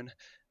Rosetta Thorn.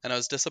 And I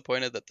was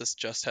disappointed that this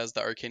just has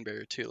the Arcane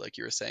Barrier 2, like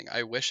you were saying.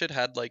 I wish it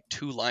had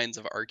 2 lines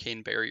of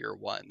Arcane Barrier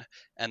 1,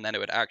 and then it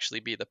would actually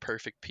be the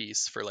perfect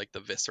piece for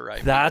the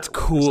Viscerai. That's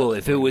cool.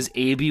 If it was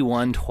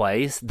AB1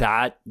 twice,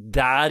 that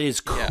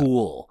is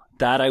cool. Yeah.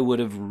 That I would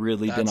have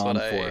really been on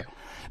for.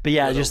 But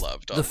yeah, just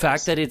the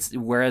fact that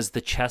whereas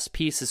the chess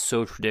piece is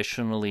so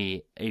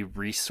traditionally a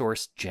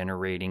resource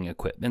generating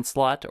equipment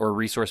slot or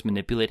resource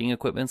manipulating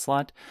equipment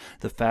slot,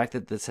 the fact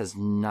that this has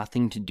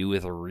nothing to do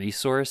with a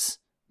resource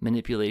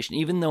manipulation,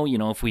 even though,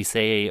 if we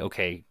say,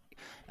 okay,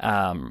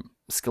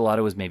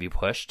 Scalata was maybe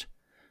pushed,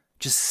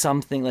 just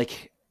something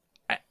like,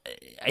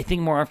 I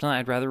think more often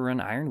I'd rather run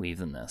Ironweave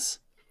than this.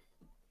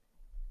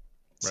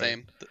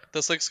 Same.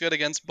 This looks good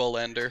against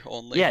Bullender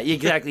only. Yeah,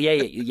 exactly.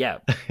 Yeah.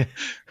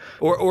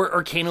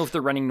 or Kano if they're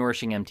running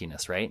Nourishing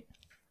Emptiness, right?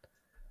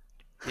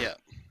 Yeah.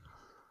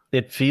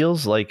 It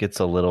feels like it's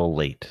a little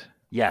late.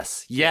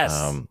 Yes.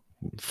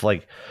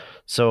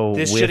 So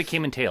this should have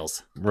came in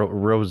Tails.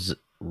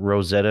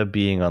 Rosetta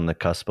being on the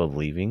cusp of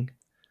leaving,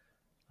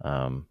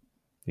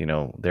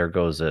 there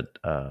goes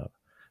a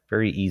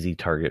very easy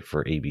target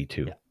for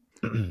AB2. Yeah.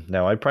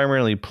 Now, I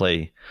primarily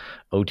play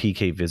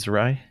OTK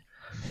Viserai,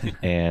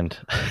 and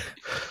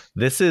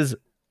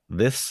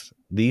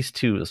these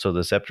two, so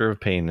the Scepter of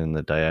Pain and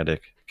the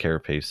Dyadic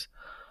Carapace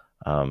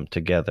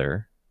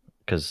together,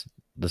 because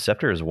the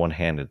Scepter is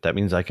one-handed. That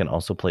means I can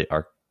also play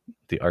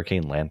the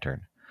Arcane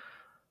Lantern.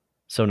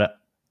 So now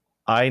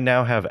I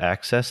have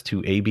access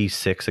to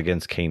AB6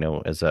 against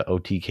Kano as a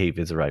OTK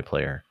Viserai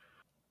player.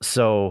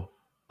 So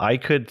I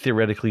could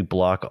theoretically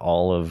block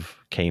all of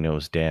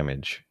Kano's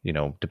damage,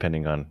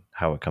 depending on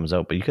how it comes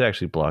out. But you could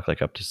actually block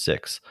up to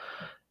 6.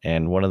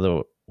 And one of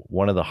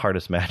the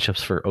hardest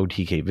matchups for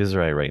OTK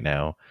Viserai right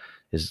now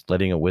is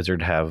letting a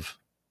wizard have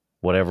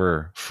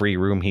whatever free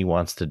room he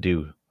wants to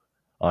do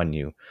on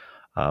you.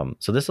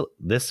 So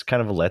this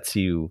kind of lets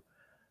you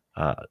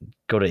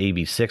go to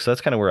AB6. So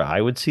that's kind of where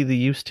I would see the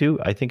use to.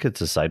 I think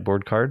it's a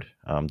sideboard card,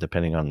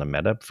 depending on the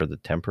meta for the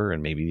Temper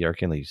and maybe the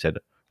Arcane, like you said,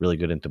 really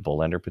good into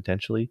Bullender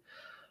potentially.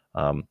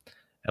 And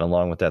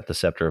along with that, the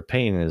Scepter of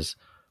Pain is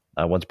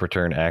once per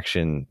turn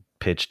action,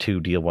 pitch 2,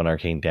 deal 1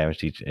 arcane damage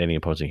to any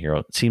opposing hero.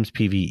 It seems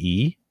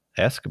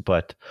PvE-esque,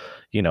 but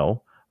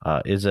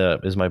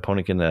is my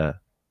opponent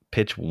gonna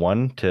pitch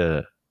 1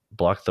 to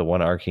block the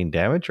 1 arcane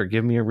damage or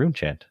give me a rune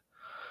chant?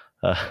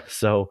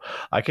 So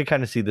I could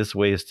kind of see this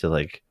way is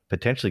to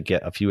potentially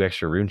get a few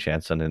extra rune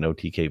chants on an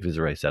OTK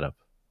Viserai setup.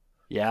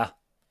 Yeah.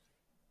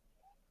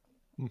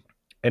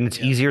 And it's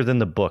easier than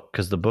the book,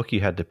 because the book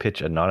you had to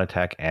pitch a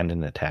non-attack and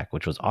an attack,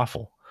 which was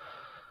awful.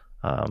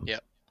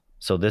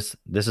 So this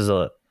is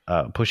a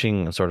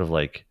pushing sort of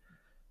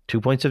 2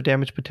 points of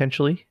damage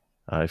potentially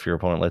if your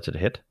opponent lets it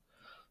hit.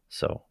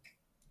 So,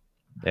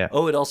 yeah.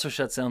 Oh, it also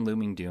shuts down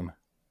Looming Doom.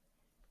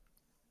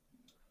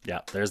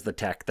 Yeah, there's the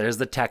tech. There's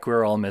the tech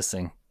we're all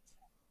missing.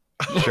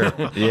 Sure.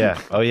 Yeah.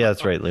 Oh, yeah.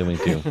 That's right. Looming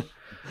Doom.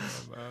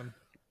 Oh, man.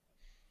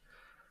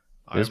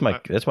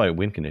 That's my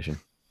win condition.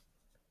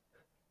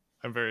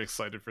 I'm very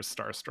excited for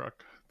Starstruck.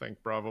 I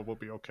think Bravo will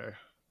be okay.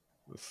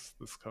 This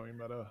coming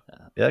meta.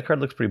 Yeah, that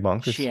card looks pretty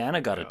bonkers.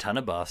 Shiana got a ton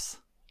of buffs.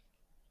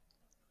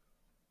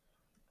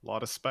 A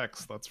lot of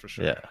specs, that's for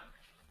sure. Yeah.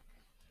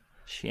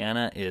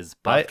 Shiana is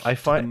buffed to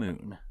the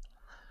moon.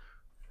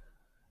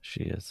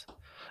 She is.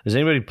 Does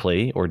anybody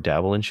play or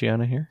dabble in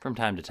Shiana here? From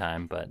time to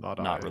time, but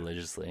not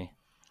religiously.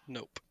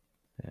 Nope.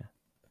 Yeah.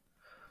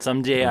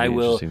 Someday I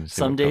will.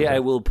 Someday I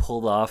will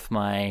pull off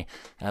my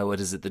what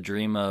is it? The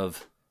Dream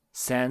of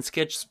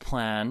Sandsketch's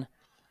plan.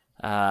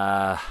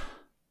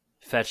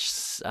 fetch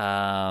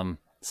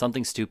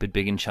something stupid,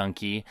 big and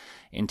chunky,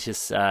 into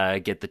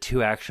get the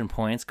 2 action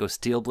points, go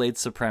Steelblade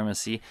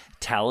Supremacy,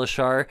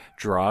 Talishar,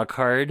 draw a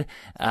card,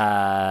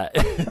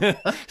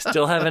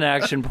 still have an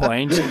action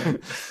point.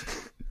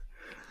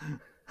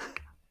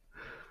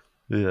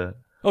 Yeah.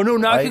 Oh no,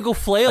 now I could go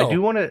Flail. I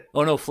do want to.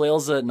 Oh no,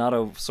 Flail's not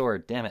a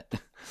sword. Damn it.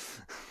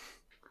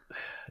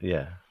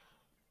 Yeah.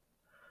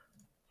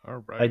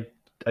 All right.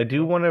 I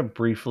do want to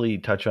briefly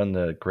touch on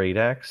the Great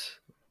Axe.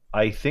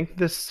 I think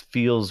this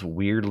feels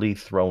weirdly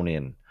thrown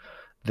in.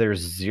 There's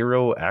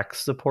 0 axe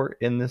support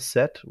in this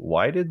set.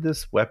 Why did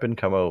this weapon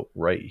come out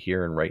right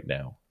here and right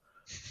now?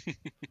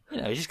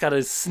 You just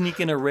gotta sneak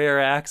in a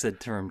rare axe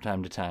from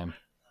time to time.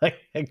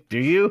 Do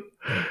you?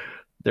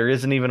 There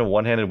isn't even a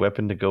one-handed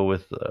weapon to go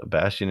with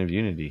Bastion of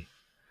Unity.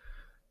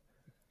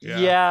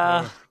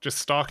 Yeah. Just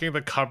stocking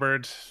the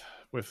cupboard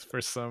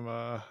for some.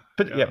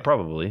 But yeah,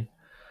 probably.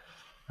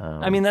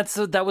 I mean,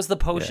 that was the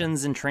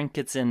potions and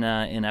trinkets in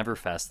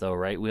Everfest, though,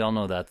 right? We all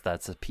know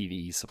that's a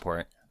PvE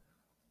support.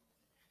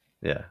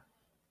 Yeah.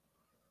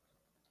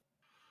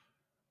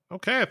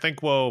 Okay, I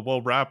think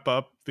we'll wrap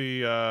up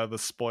the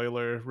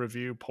spoiler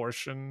review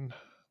portion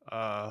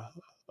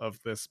of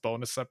this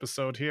bonus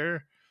episode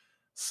here.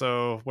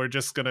 So we're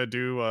just gonna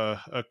do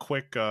a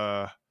quick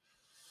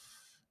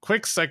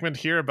segment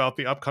here about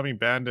the upcoming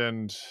banned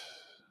and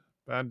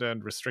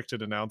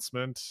restricted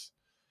announcement.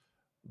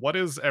 What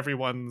is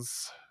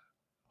everyone's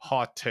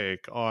hot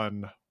take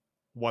on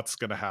what's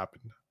gonna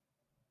happen?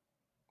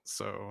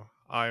 So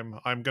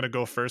I'm gonna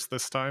go first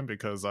this time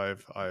because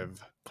I've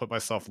put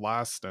myself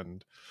last,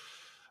 and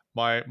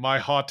my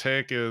hot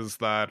take is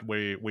that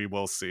we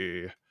will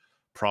see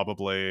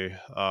probably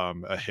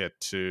a hit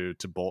to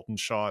Bolt and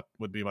Shot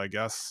would be my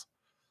guess.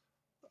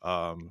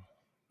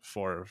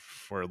 For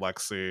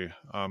Lexi,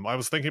 I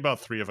was thinking about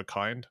 3 of a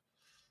Kind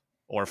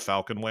or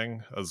Falcon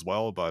Wing as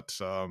well, but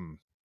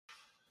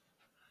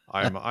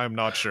I'm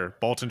not sure.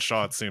 Bolt and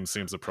Shot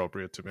seems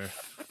appropriate to me.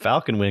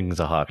 Falcon Wing's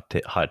a hot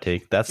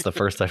take. That's the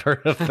first I've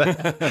heard of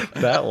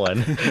that one.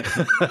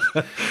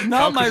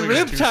 Not Falcon my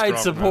Wing's too Riptide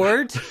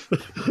strong,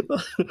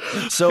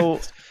 support. So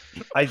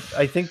I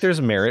think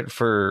there's merit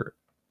for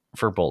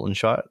Bolt and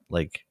Shot,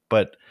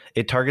 but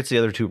it targets the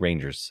other 2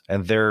 Rangers,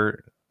 and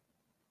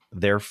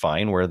they're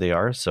fine where they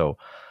are. So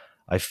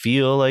I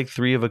feel like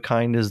 3 of a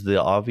Kind is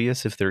the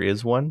obvious if there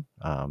is one.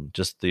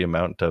 Just the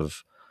amount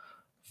of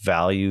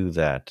value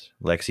that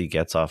Lexi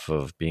gets off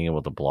of being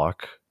able to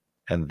block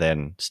and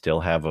then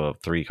still have a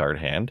 3-card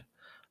hand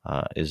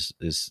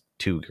is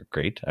too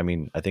great. I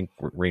mean, I think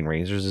Rain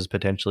Razors is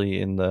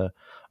potentially in the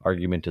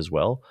argument as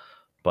well,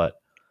 but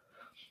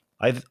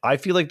I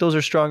feel like those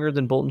are stronger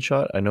than Bolt and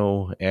Shot. I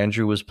know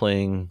Andrew was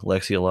playing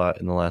Lexi a lot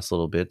in the last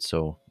little bit,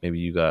 so maybe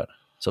you got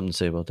something to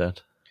say about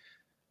that.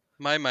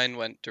 My mind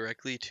went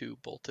directly to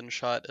Bolt and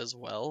Shot as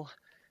well,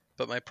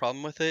 but my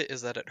problem with it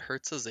is that it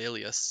hurts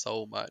Azalea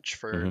so much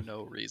for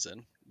no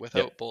reason.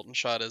 Without Bolt and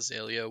Shot,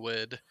 Azalea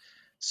would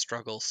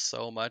struggle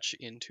so much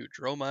into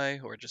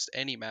Dromai or just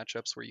any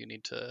matchups where you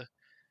need to,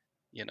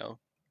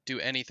 do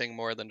anything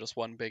more than just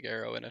one big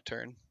arrow in a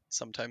turn.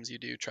 Sometimes you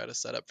do try to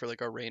set up for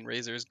like a Rain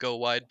Razor's go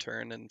wide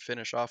turn and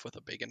finish off with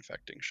a big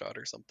infecting shot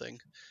or something,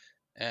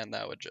 and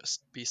that would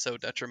just be so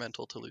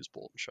detrimental to lose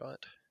Bolt and Shot.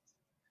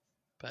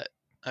 But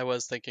I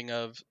was thinking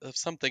of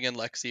something in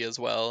Lexi as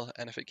well,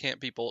 and if it can't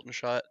be Bolt and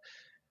Shot,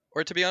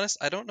 or to be honest,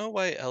 I don't know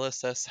why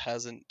LSS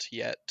hasn't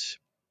yet,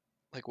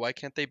 why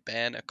can't they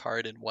ban a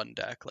card in one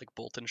deck like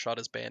Bolt and Shot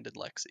is banned in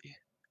Lexi?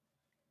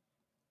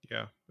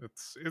 Yeah,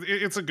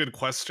 it's a good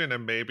question,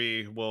 and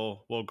maybe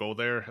we'll go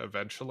there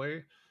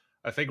eventually.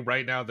 I think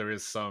right now there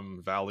is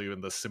some value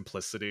in the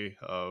simplicity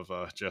of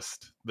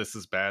just this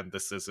is bad,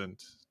 this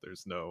isn't.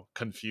 There's no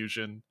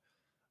confusion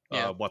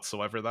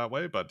whatsoever that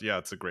way. But yeah,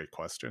 it's a great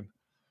question.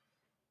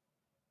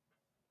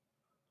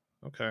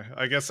 Okay,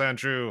 I guess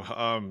Andrew.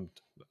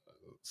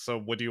 So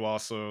would you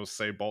also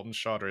say Bolt and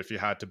Shot, or if you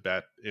had to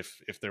bet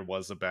if there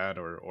was a ban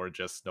or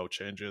just no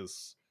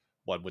changes,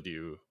 what would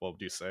you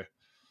say?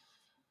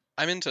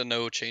 I'm into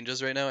no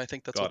changes right now. I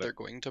think that's what they're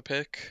going to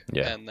pick.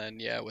 Yeah. And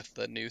then, with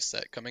the new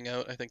set coming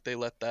out, I think they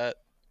let that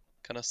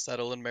kind of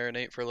settle and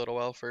marinate for a little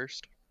while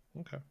first.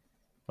 Okay.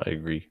 I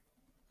agree.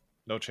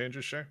 No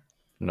changes, Shay?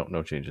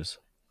 No changes.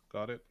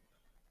 Got it.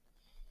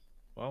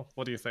 Well,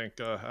 what do you think,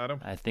 Adam?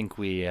 I think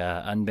we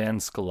unban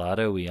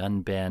Scalata, we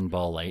unban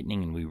Ball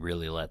Lightning, and we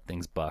really let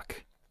things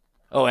buck.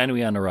 Oh, and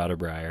we unnerrata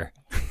Briar.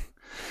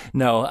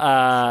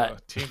 No,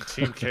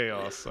 Team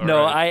Chaos. All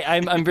no, right.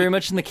 I'm very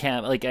much in the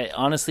camp.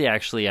 Honestly,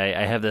 actually,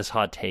 I have this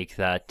hot take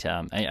that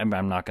I'm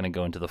not going to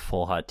go into the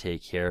full hot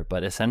take here,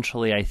 but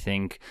essentially, I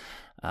think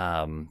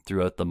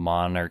throughout the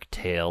Monarch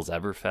Tales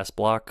Everfest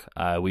block,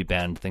 we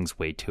banned things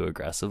way too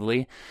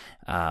aggressively,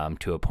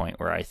 to a point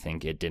where I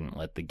think it didn't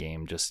let the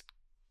game just.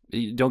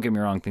 Don't get me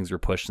wrong, things were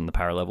pushed and the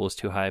power level was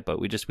too high, but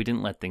we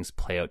didn't let things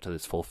play out to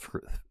this full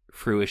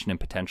fruition and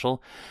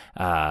potential.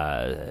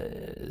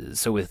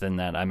 So within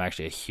that, I'm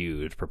actually a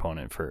huge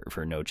proponent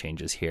for no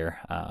changes here.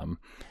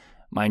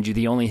 Mind you,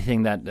 the only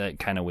thing that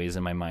kind of weighs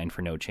in my mind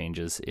for no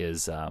changes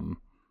is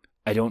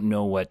I don't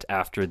know what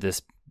after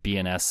this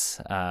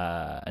BNS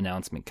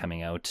announcement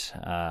coming out,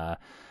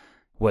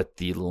 what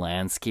the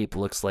landscape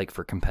looks like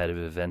for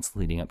competitive events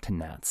leading up to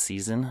Nats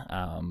season.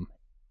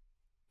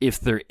 If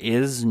there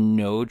is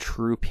no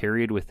true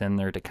period within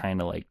there to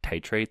kind of like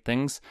titrate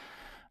things,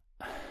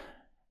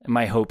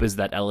 my hope is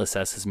that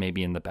LSS is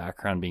maybe in the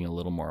background being a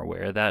little more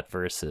aware of that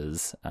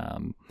versus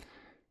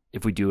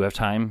if we do have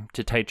time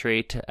to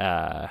titrate,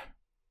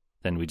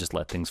 then we just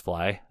let things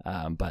fly.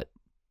 But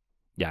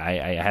yeah,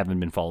 I haven't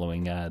been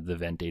following the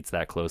event dates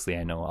that closely.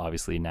 I know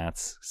obviously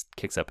Nats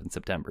kicks up in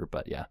September,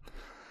 but yeah.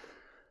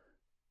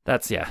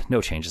 That's,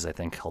 no changes, I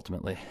think,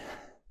 ultimately.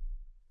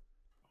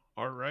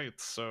 All right,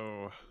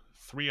 so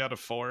 3 out of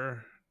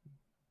 4,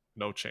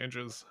 no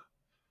changes.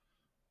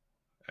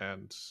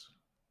 And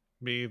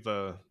me,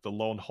 the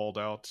lone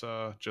holdout,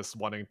 just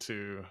wanting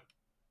to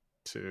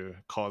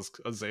cause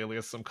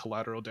Azalea some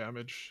collateral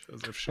damage,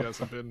 as if she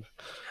hasn't been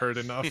hurt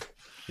enough.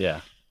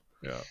 Yeah.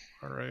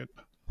 All right.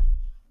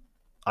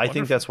 I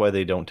think that's why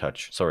they don't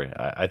touch. Sorry,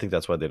 I think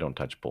that's why they don't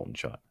touch Bolt and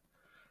Shot.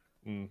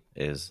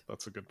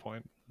 That's a good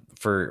point.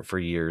 For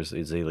years,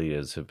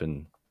 Azaleas have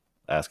been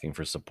asking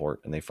for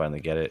support, and they finally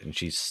get it, and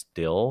she's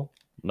still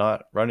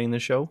not running the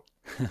show.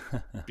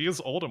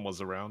 Because Oldham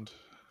was around.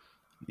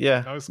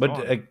 Yeah, Now he's but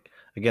gone.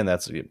 again,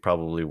 that's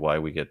probably why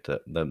we get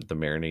the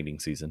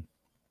marinating season.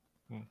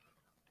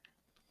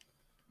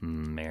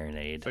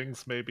 Marinade.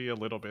 Things may be a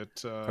little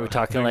bit. Are we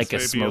talking like a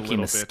smoky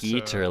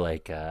mesquite or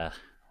like a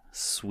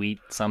sweet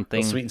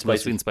something? Sweet and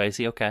spicy. Sweet and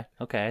spicy. Okay,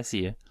 I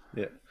see you.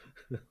 Yeah.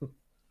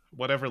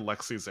 Whatever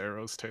Lexi's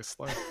arrows taste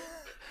like.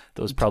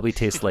 Those probably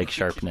taste like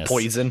sharpness.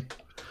 Poison.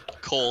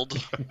 Cold.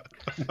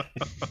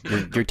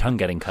 Your tongue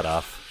getting cut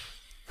off.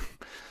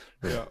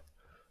 Yeah.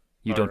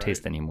 You don't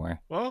taste anymore.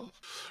 Well,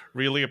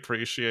 really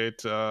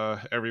appreciate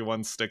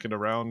everyone sticking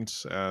around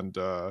and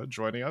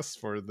joining us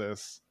for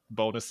this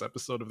bonus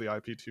episode of the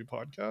IP2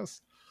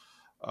 podcast.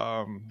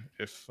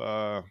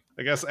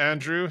 I guess,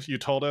 Andrew, you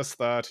told us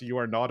that you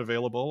are not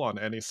available on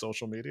any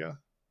social media,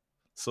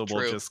 so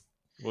True.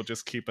 we'll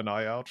just keep an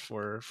eye out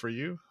for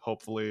you.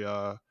 Hopefully,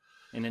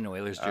 in an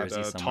Oilers jersey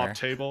at somewhere. top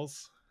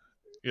tables.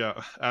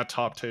 Yeah, at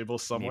top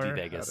tables somewhere.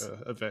 Maybe Vegas. At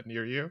an event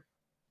near you.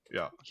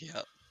 Yeah.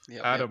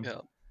 Adam,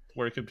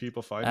 where can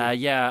people find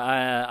you?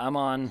 I'm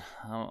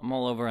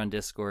all over on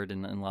Discord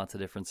and lots of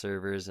different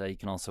servers. You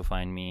can also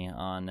find me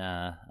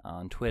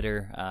on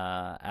Twitter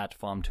at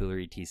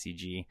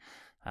FomTooleryTCG.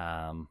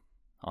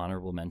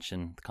 Honorable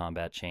mention, the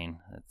combat chain.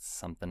 It's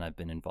something I've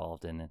been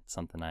involved in. It's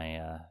something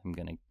I'm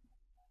gonna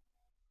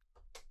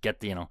get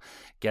the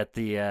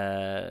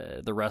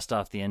rust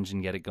off the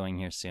engine, get it going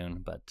here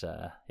soon. But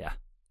yeah.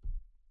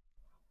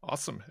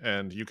 Awesome.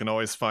 And you can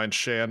always find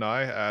Shay and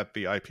I at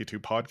the IP2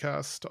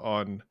 podcast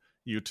on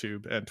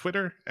YouTube and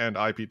Twitter, and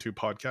IP2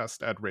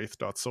 podcast at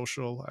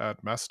wraith.social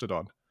at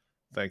Mastodon.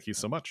 Thank you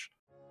so much.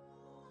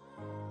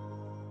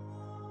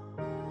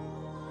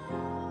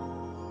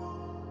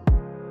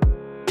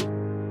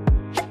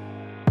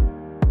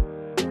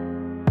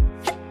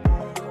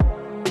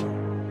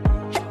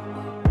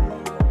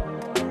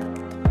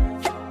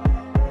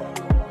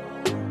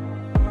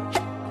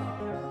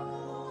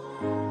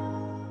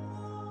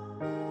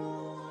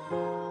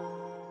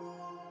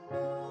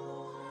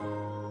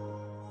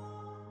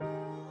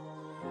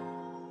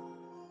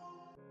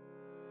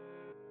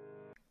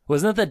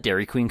 Wasn't that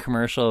Dairy Queen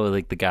commercial where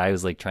like the guy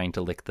was like trying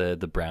to lick the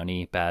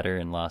brownie batter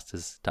and lost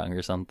his tongue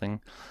or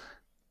something?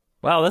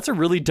 Wow, that's a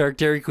really dark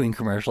Dairy Queen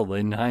commercial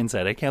in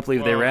hindsight. I can't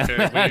believe they ran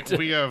that.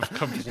 We have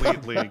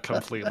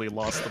completely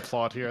lost the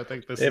plot here. I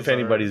think this if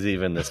anybody's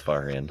even this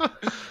far in.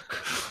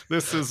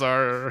 This is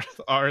our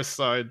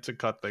side to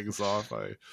cut things off.